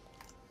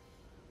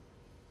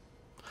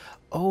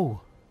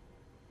 Oh!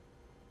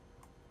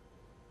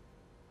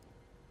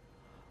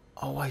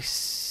 Oh, I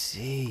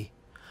see.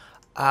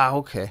 Ah,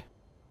 okay.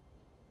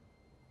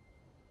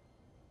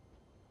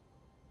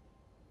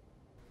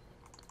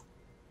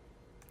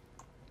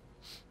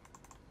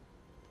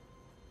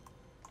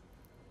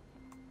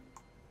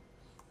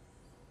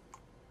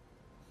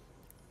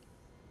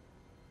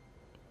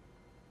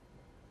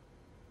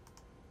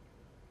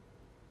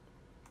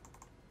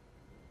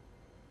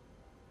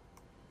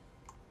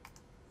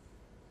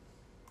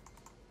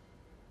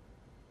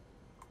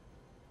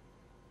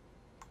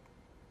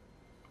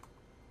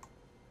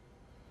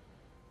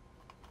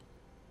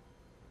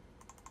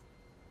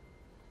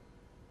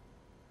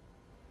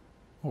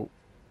 Oh,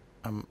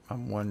 I'm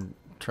one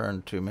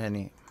turn too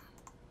many.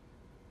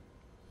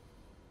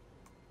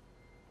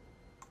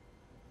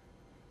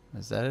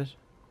 Is that it?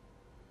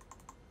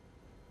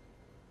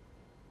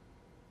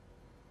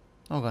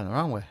 Oh, I'm going the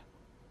wrong way.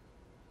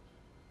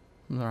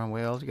 I'm the wrong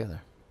way altogether.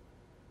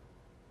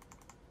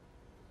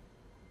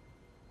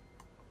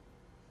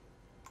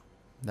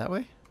 That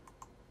way?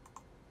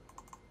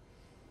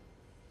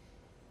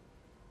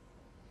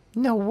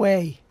 No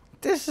way.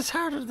 This is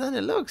harder than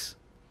it looks.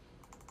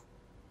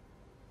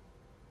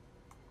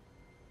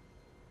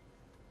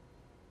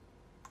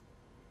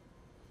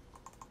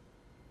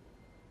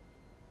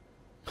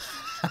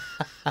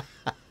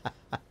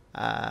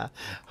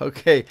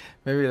 Okay,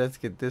 maybe let's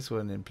get this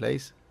one in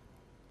place.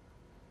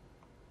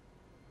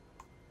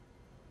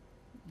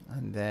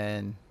 And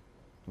then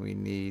we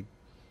need,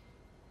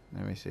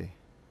 let me see,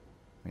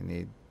 we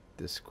need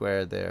the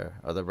square there,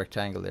 or the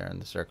rectangle there,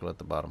 and the circle at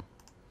the bottom.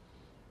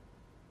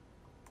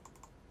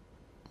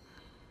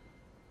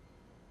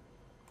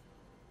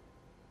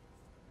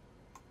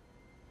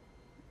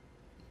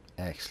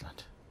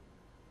 Excellent.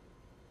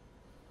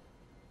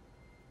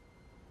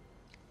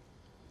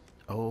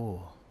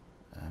 Oh,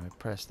 let me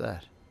press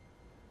that.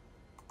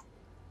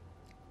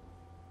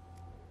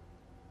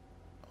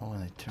 Oh,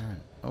 and they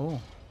turn.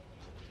 Oh.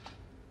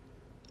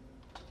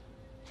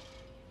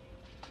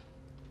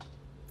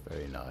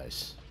 Very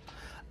nice.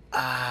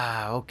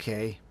 Ah,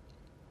 okay.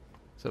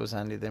 So it was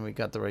handy. Then we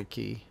got the right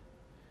key.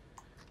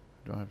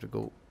 Don't have to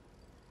go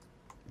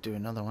do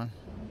another one.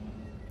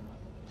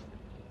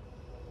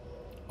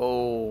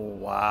 Oh,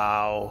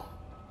 wow.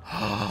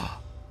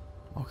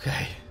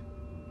 Okay.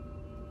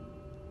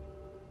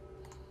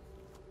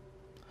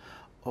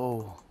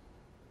 Oh.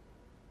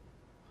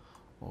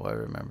 Oh, I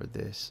remember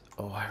this.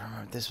 Oh, I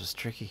remember this was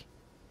tricky.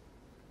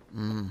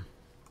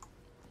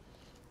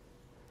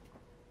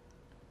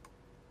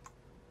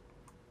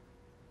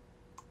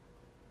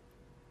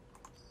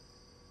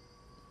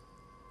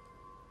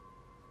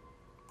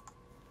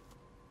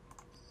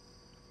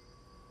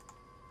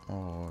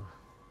 Oh.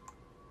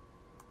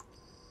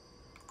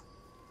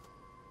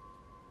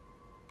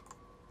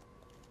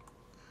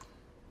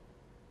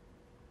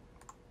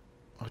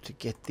 Oh, to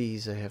get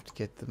these, I have to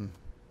get them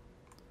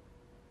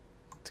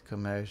to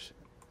come out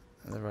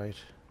in the right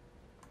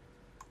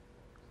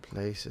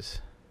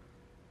places.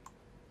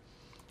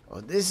 Oh,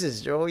 this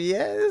is, oh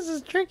yeah, this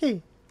is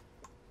tricky.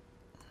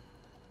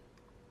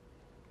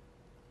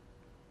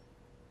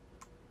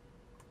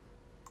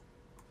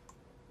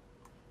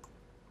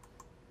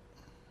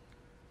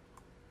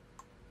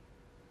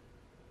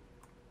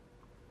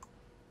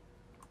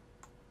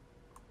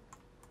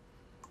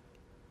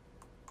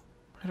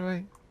 How do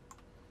I?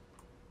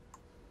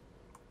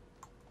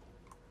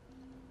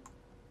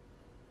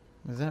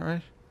 Is that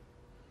right?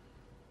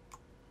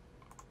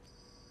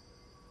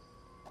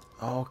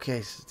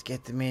 Okay, so let's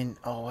get them in.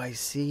 Oh, I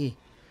see.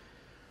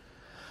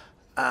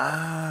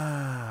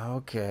 Ah,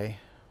 okay.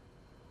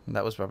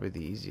 That was probably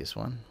the easiest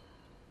one.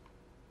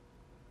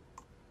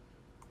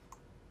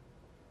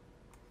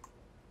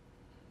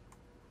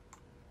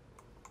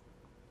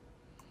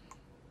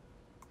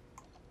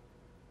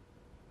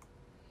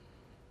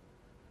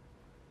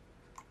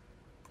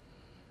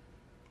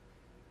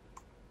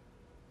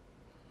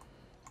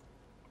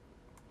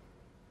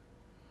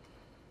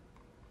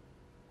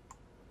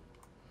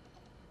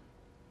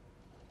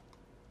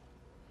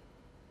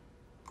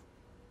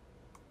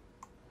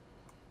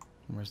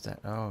 Where's that?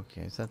 Oh,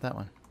 okay. Is that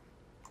one?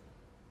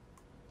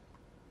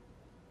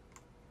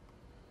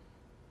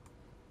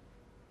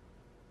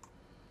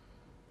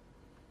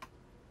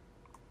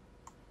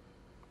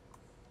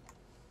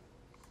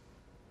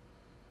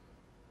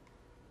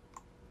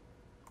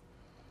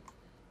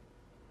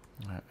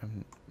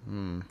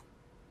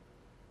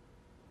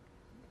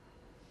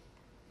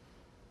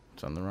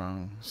 It's on the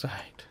wrong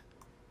side.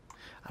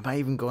 Am I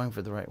even going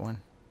for the right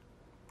one?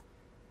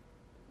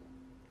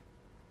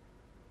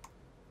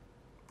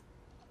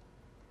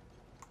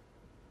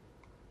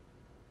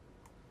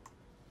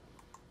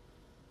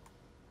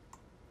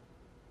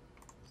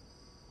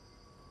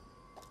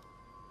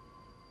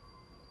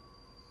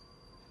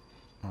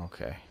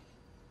 Okay.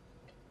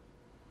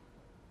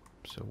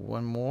 So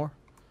one more.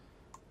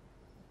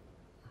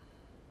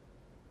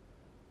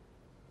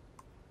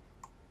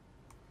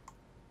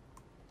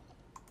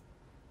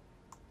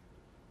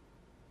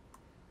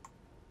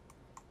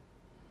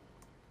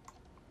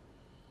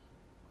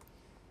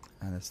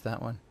 And it's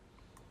that one.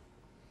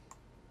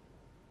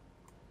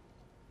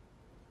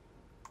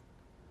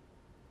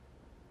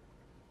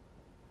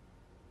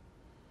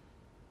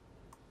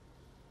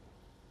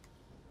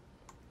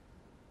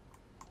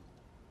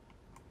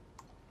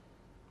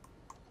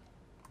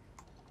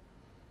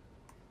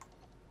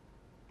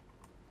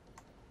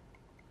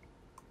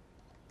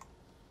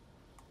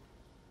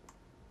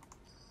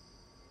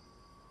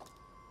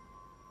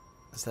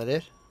 Is that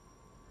it?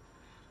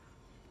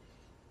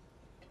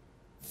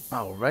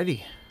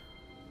 Alrighty.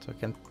 So I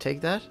can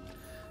take that.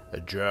 A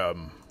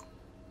gem.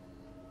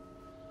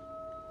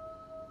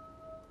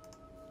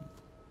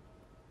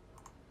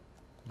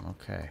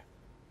 Okay.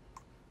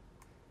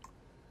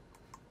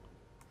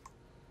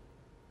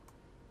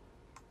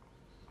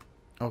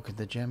 Oh, could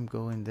the gem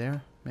go in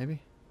there? Maybe?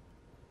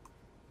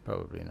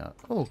 Probably not.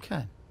 Oh, it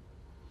can.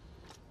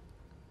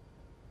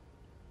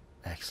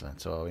 Excellent.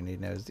 So all we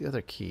need now is the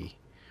other key.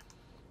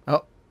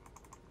 Oh,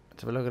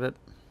 let's have a look at it.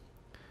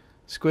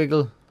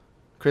 Squiggle,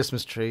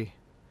 Christmas tree,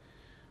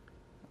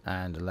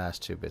 and the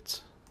last two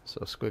bits. So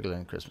squiggle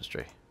and Christmas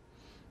tree.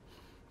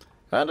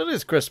 And it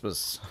is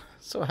Christmas.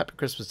 So happy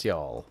Christmas to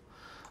y'all.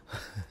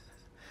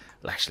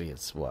 Well, actually,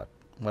 it's what?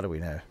 What are we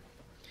now?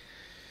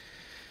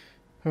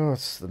 Oh,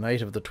 it's the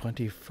night of the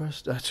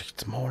 21st. Actually,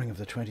 it's the morning of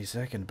the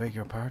 22nd. Beg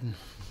your pardon.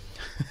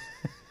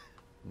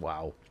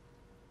 Wow.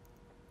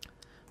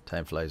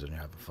 Time flies when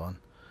you're having fun.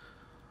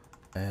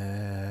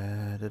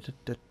 Can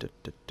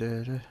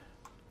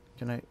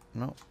I?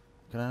 No.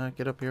 Can I not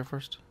get up here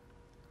first?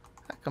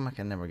 How come I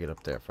can never get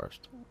up there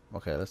first?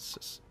 Okay, let's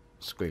just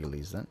squiggle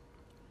these then.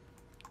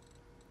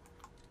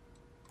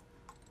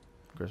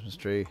 Christmas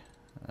tree.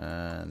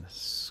 And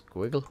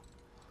squiggle.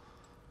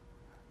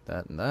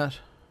 That and that.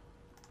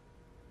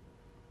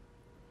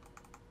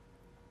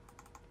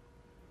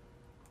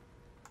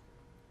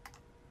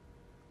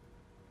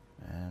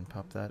 And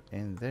pop that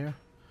in there.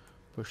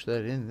 Push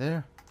that in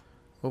there.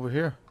 Over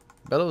here.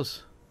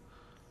 Bellows.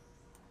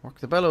 Work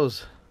the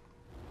bellows.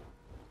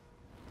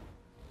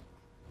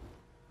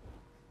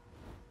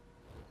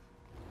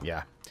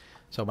 Yeah.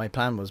 So my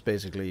plan was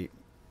basically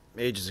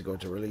ages ago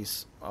to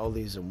release all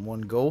these in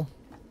one go.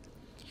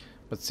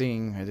 But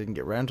seeing I didn't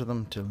get round to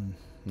them till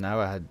now,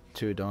 I had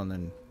two done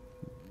in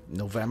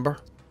November.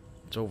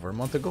 It's over a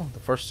month ago, the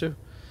first two.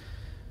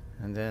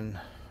 And then,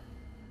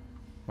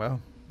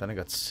 well, then I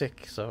got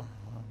sick, so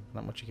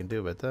not much you can do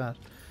about that.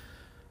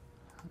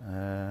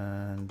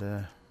 And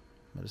I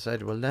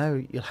decided, well, now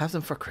you'll have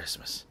them for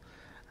Christmas.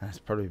 And it's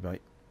probably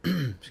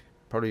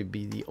probably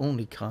be the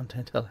only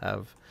content I'll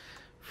have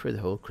for the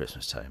whole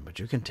Christmas time. But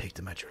you can take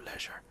them at your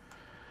leisure.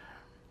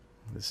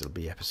 This will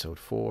be episode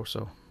 4,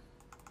 so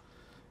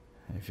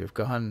if you've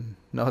gone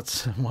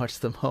nuts and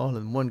watched them all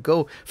in one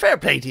go, fair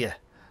play to you.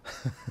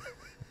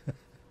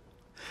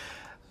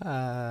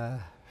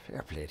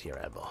 Fair play to your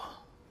elbow.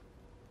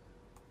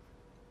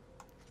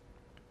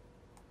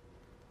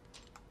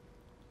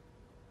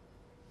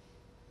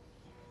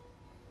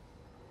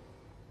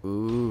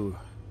 Ooh.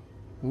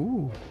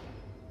 Ooh.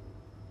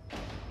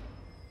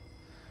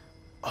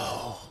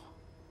 Oh.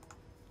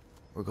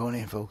 We're going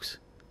in, folks.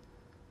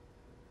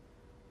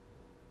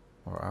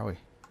 Or are we?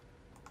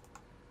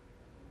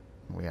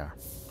 We are.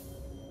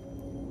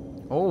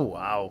 Oh,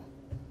 wow.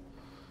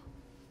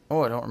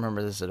 Oh, I don't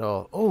remember this at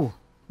all. Oh,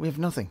 we have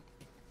nothing.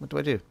 What do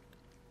I do?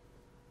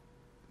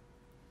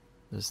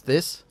 There's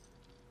this.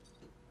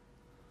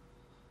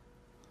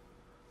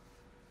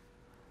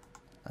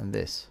 And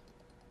this.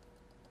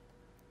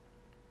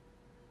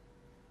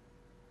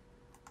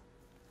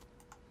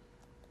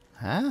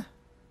 Huh?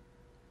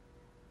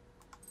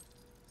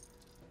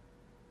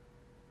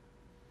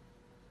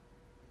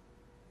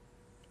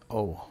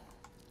 Oh.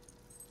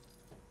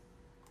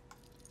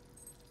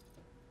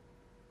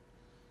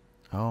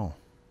 Oh.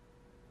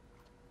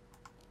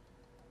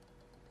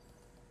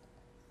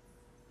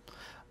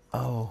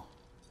 Oh.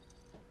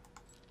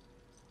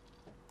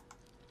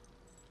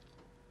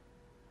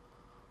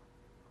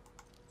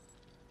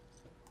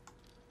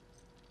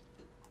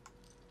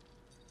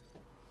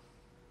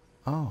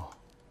 Oh.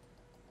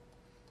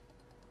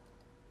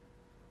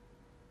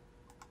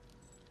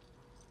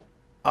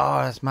 Oh,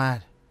 that's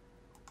mad.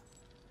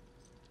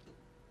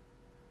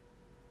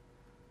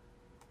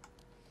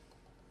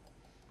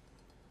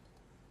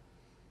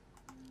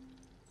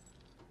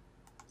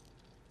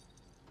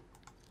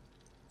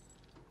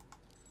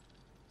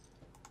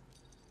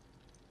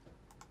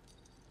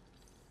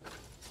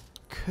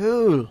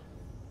 Cool.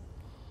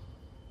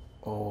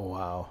 Oh,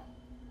 wow.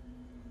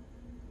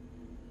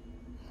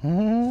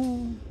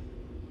 Hmm.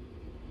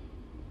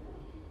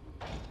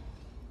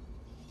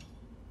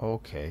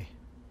 Okay.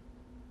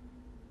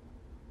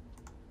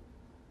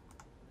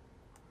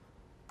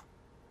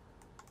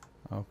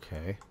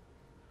 Okay.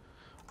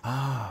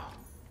 Ah.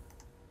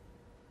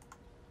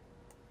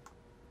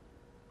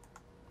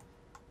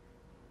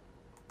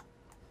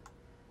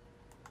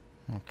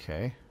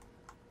 Okay.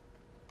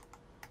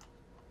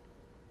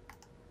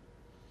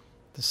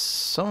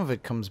 Some of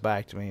it comes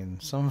back to me, and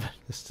some of it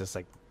is just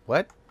like,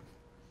 what?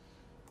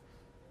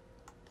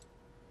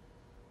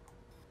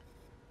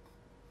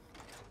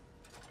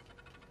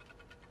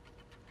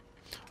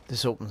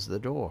 This opens the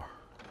door.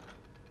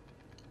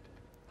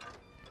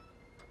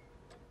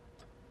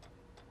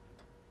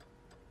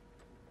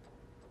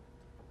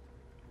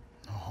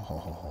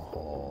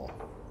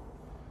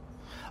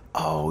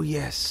 Oh,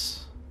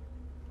 yes.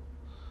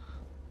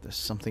 There's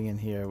something in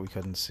here we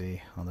couldn't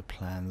see on the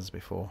plans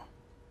before.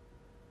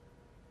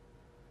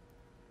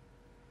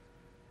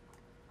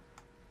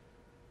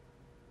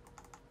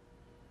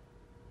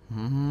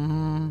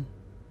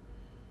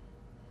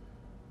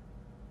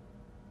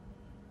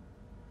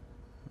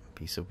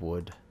 Piece of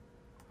wood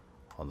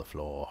on the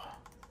floor.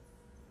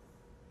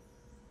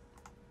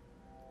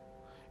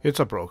 It's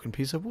a broken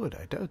piece of wood.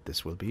 I doubt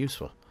this will be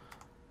useful.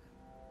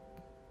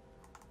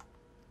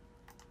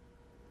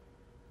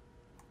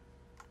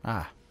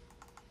 Ah.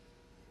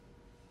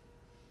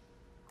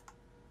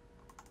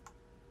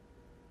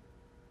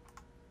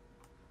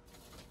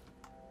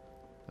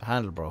 The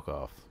handle broke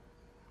off.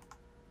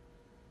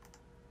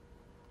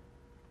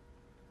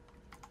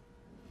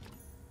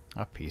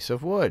 A piece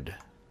of wood.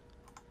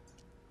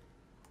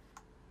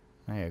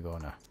 There you go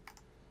now.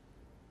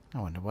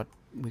 I wonder what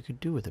we could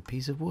do with a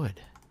piece of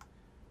wood.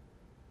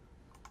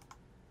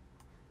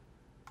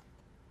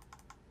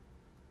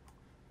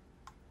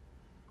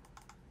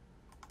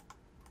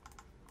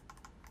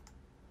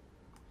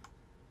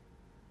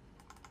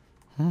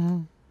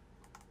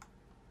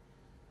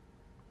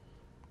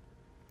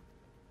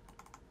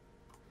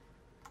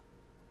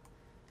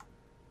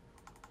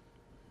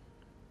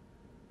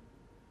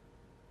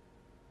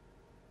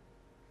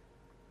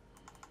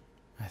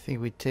 I think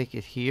we take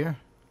it here.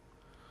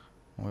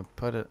 We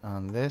put it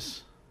on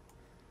this.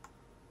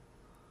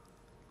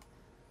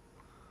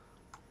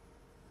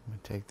 We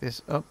take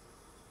this up.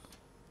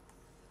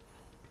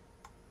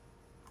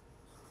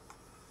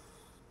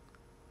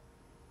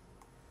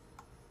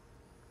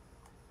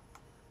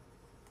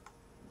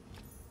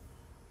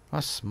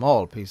 A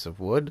small piece of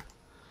wood.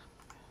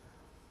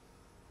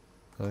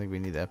 I don't think we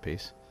need that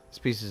piece. This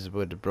piece of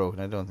wood is broken.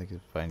 I don't think it's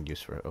find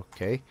use for it.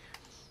 Okay.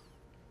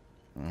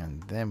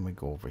 And then we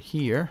go over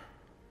here.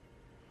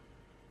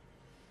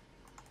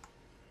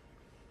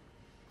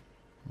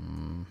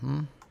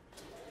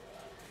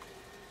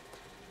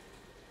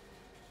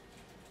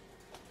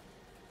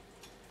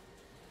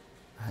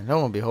 And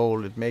lo and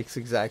behold, it makes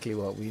exactly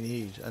what we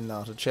need and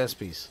not a chess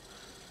piece.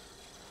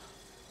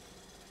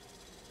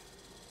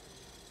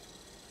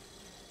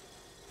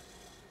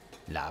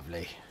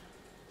 Lovely.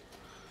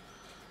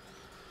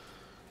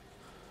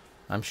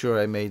 I'm sure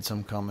I made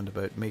some comment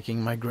about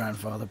making my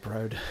grandfather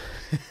proud.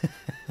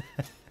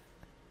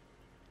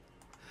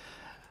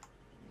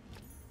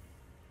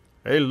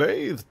 A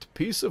lathed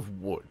piece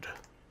of wood.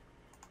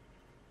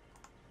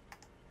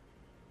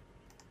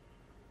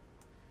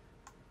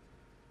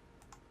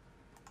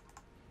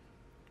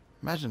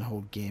 Imagine a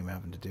whole game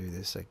having to do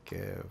this, like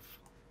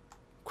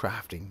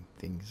crafting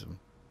things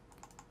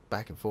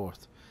back and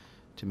forth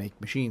to make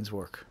machines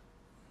work.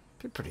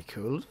 Be pretty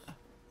cool.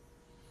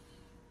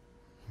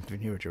 If you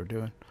knew what you were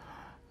doing.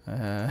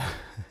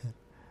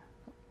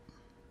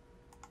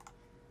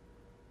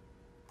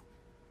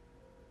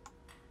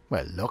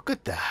 Well, look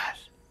at that.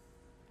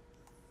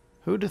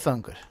 Who'd have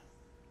thunk it?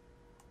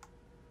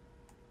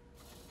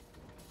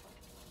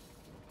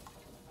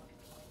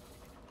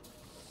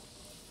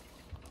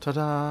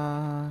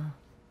 Ta-da!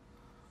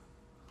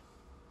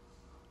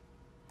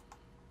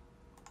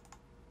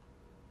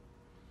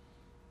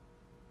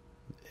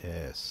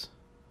 Yes.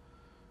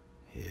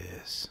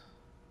 Yes.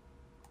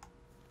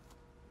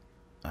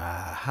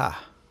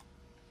 Aha.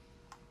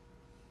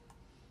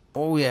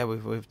 Oh yeah, we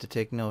have to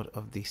take note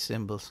of these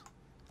symbols.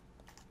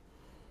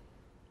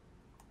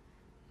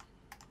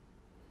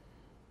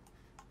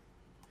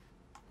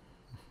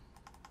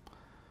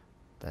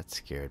 That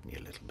scared me a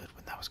little bit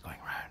when that was going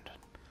around.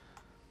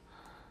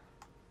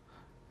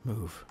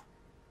 Move.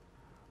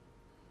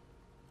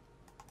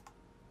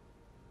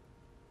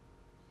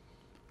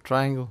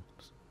 Triangle.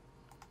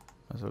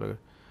 That's what I got.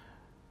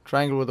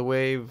 Triangle with a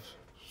wave,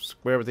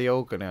 square with the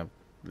oak, and a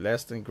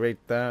less than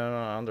great down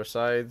on their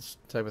sides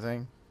type of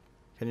thing.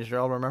 Can you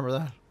all remember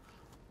that?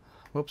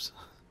 Whoops.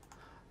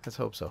 Let's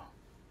hope so.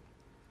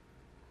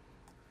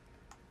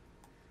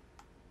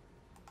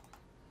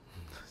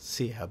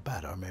 See how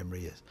bad our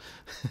memory is.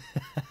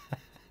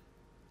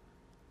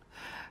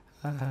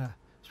 There's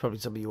probably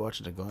some of you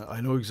watching it going,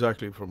 I know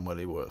exactly from when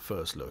he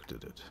first looked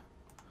at it.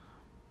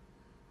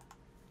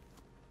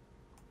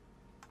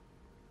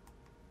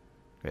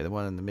 Okay, the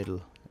one in the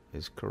middle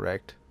is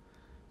correct.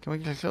 Can we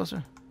get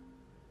closer?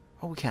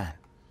 Oh, we can.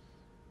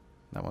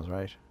 That one's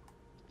right.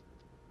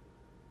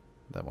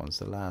 That one's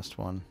the last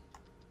one.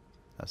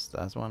 That's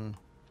that one.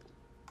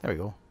 There we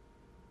go.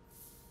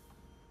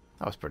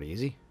 That was pretty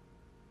easy.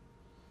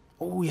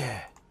 Oh,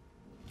 yeah.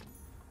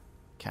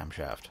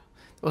 Camshaft.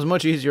 It was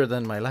much easier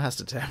than my last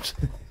attempt.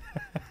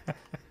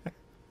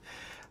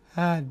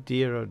 Ah,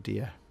 dear, oh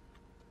dear.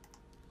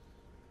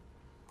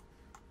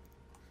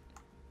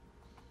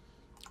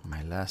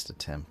 My last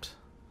attempt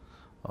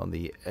on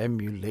the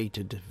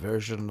emulated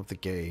version of the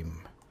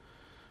game.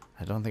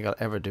 I don't think I'll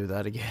ever do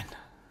that again.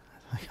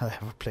 I don't think I'll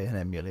ever play an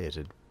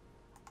emulated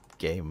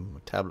game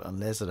with tablet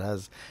unless it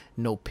has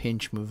no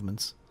pinch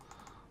movements.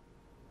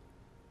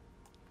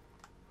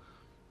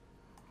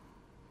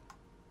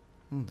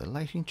 The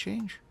lighting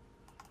change.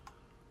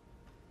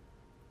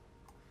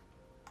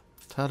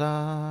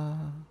 Ta-da!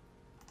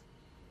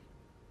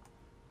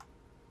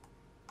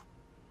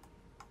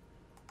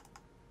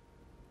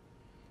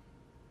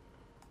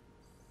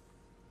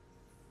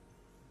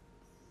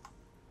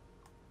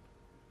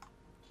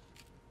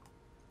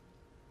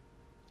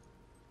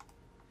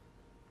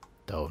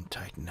 Don't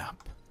tighten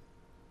up.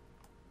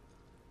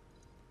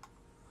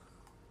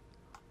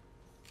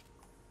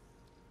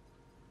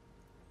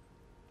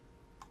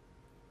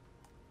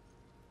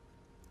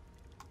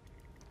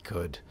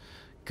 Good.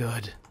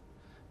 Good.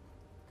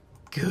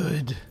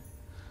 Good.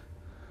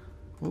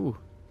 Ooh.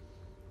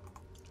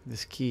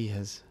 This key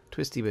has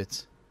twisty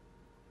bits.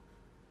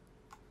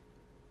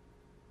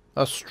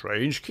 A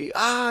strange key.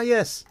 Ah,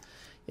 yes.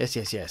 Yes,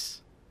 yes,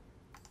 yes.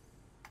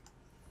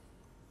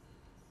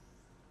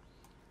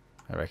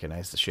 I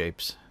recognize the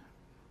shapes.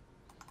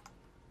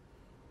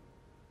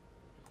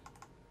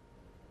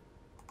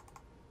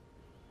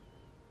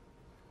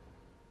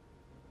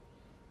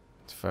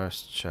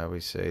 First, shall we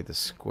say the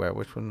square?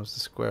 Which one was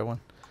the square one?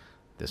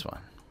 This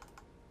one.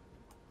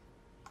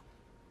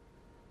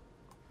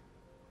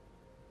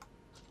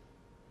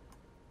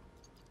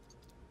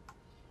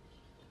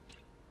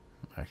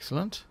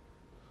 Excellent.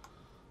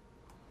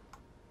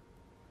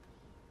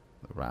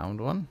 The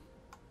round one.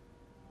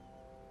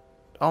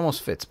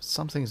 Almost fits, but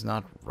something's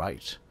not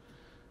right.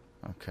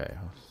 Okay,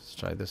 let's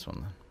try this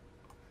one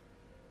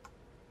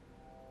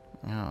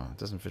then. Oh, it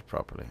doesn't fit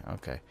properly.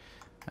 Okay.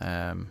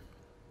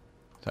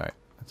 Sorry.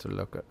 Let's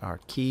look at our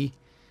key.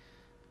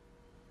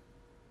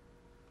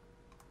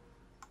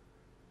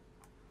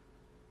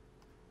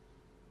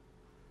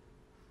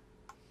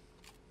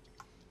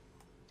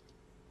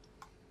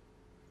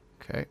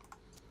 Okay.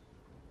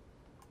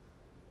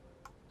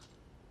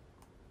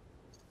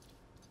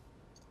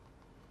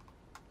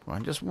 Come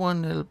on, just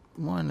one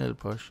little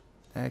push.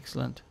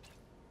 Excellent.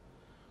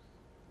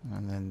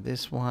 And then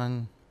this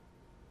one.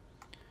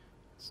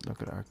 Let's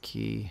look at our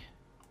key.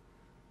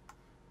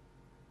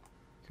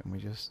 Can we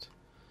just...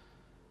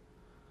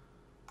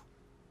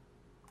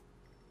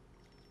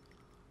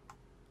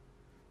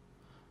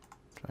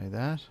 try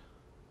that.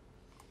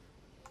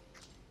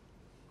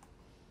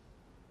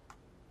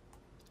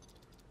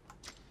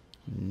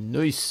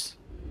 Nice.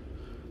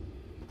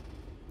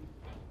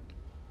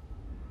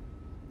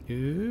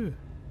 Ooh.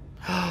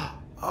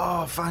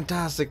 Oh,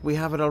 fantastic. We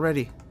have it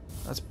already.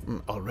 That's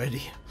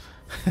already.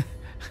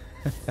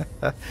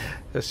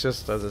 It's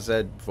just as I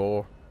said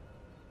before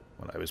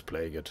when I was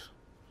playing it.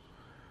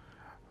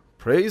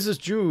 Praise is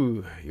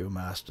due. You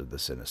mastered the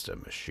sinister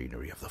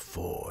machinery of the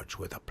forge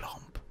with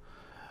aplomb.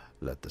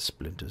 Let the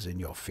splinters in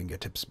your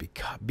fingertips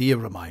be a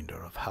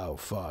reminder of how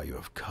far you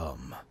have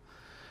come.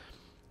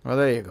 Well,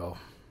 there you go.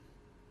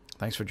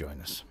 Thanks for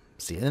joining us.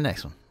 See you in the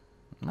next one.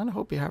 And I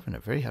hope you're having a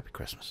very happy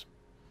Christmas.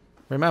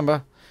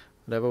 Remember,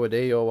 whatever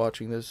day you're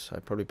watching this, I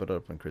probably put it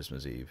up on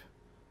Christmas Eve.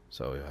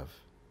 So you have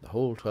the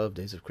whole 12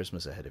 days of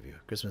Christmas ahead of you.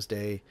 Christmas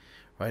Day,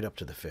 right up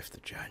to the 5th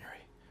of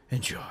January.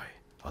 Enjoy.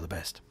 All the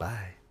best.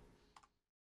 Bye.